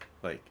night.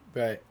 Like,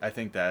 I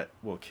think that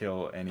will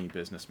kill any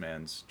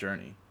businessman's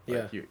journey.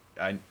 Like,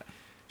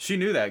 she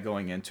knew that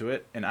going into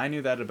it, and I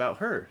knew that about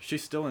her.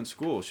 She's still in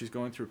school. She's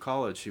going through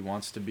college. She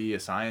wants to be a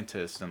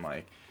scientist, and,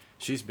 like,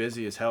 she's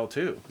busy as hell,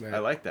 too. Right. I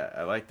like that.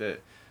 I like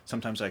that.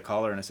 Sometimes I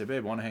call her and I say,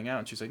 babe, want to hang out?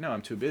 And she's like, no,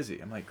 I'm too busy.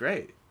 I'm like,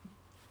 great.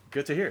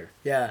 Good to hear.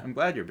 Yeah. I'm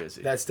glad you're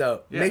busy. That's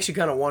dope. Yeah. Makes you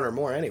kind of want her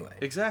more anyway.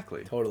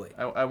 Exactly. Totally.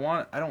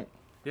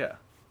 Yeah.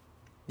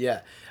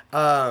 Yeah.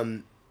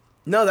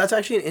 No, that's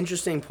actually an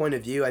interesting point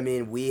of view. I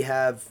mean, we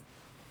have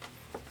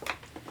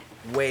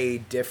way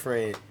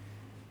different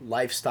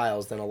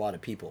lifestyles than a lot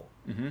of people.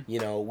 Mm-hmm. You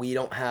know, we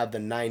don't have the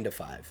 9 to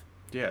 5.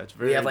 Yeah, it's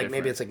very We have, like,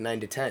 different. maybe it's like 9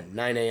 to 10,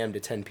 9 a.m. to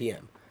 10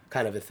 p.m.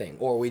 kind of a thing.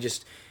 Or we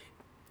just...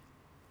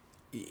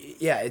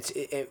 Yeah,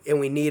 and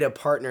we need a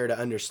partner to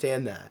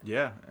understand that.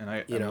 Yeah, and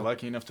I'm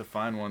lucky enough to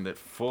find one that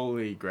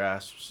fully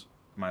grasps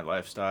my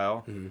lifestyle.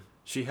 Mm-hmm.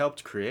 She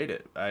helped create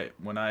it.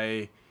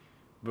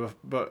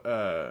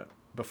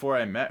 Before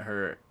I met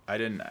her, I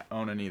didn't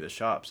own any of the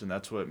shops, and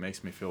that's what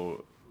makes me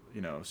feel,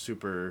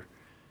 super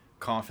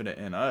confident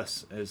in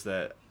us, is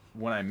that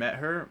when I met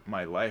her,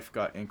 my life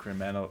got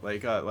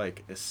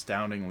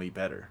astoundingly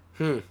better.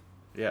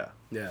 Yeah.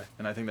 Yeah.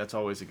 And I think that's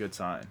always a good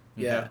sign.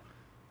 Yeah.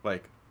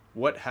 Like,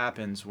 what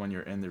happens when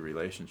you're in the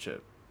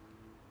relationship?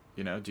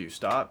 Do you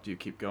stop? Do you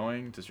keep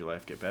going? Does your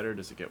life get better?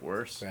 Does it get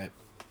worse? Right.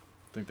 I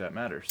think that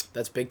matters.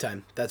 That's big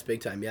time.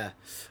 Yeah.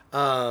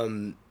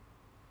 Man,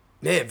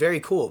 very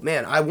cool.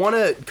 Man, I want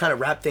to kind of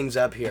wrap things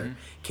up here. Mm-hmm.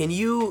 Can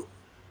you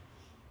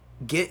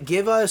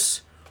give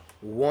us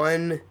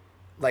one,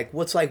 like,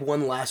 what's like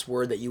one last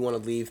word that you want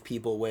to leave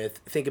people with?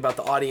 Think about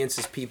the audience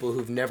as people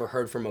who've never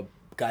heard from a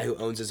guy who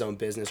owns his own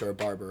business or a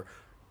barber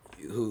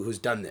who's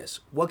done this.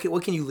 What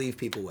can you leave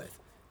people with?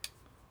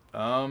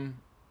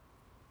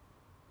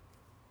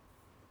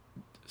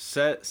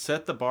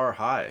 Set the bar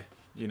high.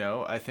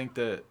 I think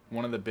that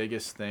one of the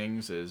biggest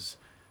things is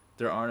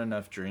there aren't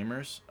enough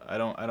dreamers. I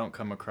don't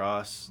come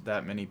across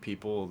that many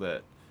people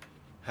that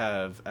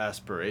have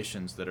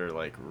aspirations that are,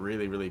 like,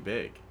 really, really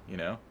big,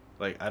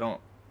 Like, I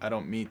don't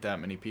meet that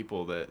many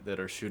people that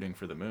are shooting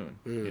for the moon,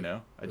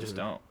 I just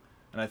don't.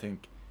 And I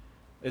think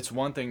it's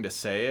one thing to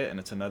say it and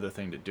it's another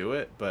thing to do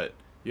it, but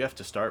you have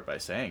to start by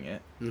saying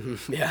it.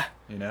 Mm-hmm. Yeah.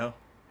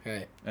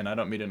 Right. And I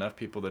don't meet enough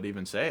people that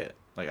even say it.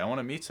 Like, I want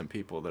to meet some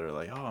people that are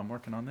like, oh, I'm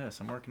working on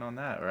this, I'm working on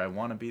that, or I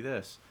want to be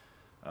this.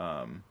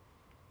 I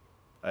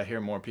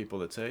hear more people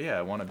that say, yeah,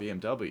 I want a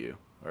BMW,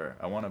 or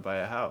I want to buy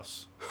a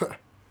house.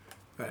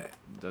 Right.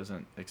 It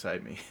doesn't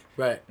excite me.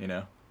 Right.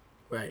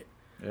 Right.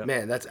 Yep.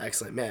 Man, that's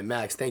excellent. Man,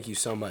 Max, thank you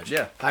so much.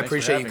 Yeah. I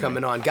appreciate you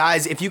coming on.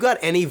 Guys, if you got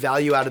any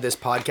value out of this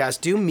podcast,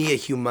 do me a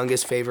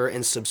humongous favor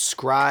and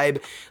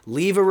subscribe.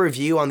 Leave a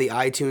review on the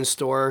iTunes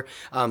store.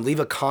 Leave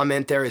a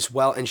comment there as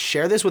well. And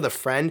share this with a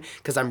friend,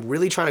 because I'm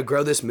really trying to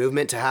grow this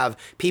movement to have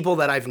people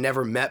that I've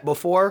never met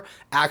before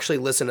actually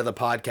listen to the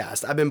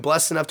podcast. I've been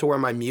blessed enough to where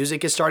my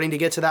music is starting to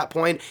get to that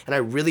point, and I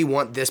really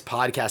want this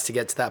podcast to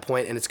get to that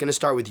point. And it's going to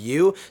start with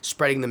you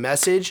spreading the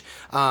message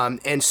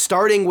and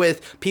starting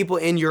with people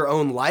in your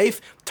own life.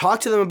 Talk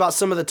to them about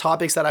some of the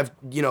topics that I've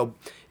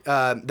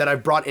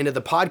brought into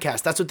the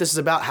podcast. That's what this is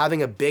about,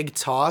 having a big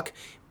talk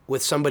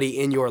with somebody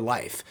in your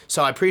life.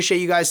 So I appreciate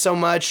you guys so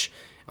much.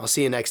 I'll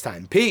see you next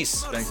time.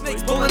 Peace. Thanks,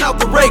 Snakes pulling out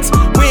the rakes.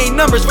 We ain't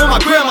numbers for my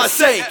grandma's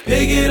sake.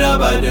 Pick it up,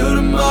 I do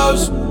the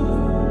most.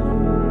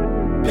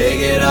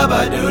 Pick it up,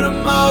 I do the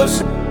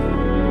most.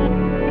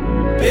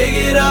 Pick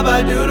it up,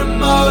 I do the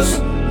most.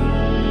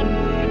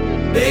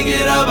 Pick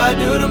it up, I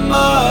do the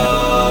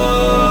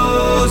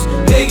most.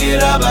 Pick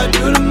it up, I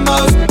do the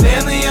most.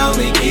 Family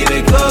only, keep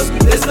it close.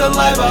 This the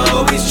life I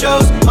always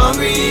chose.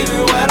 Hungry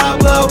even when I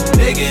blow.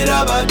 Pick it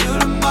up, I do the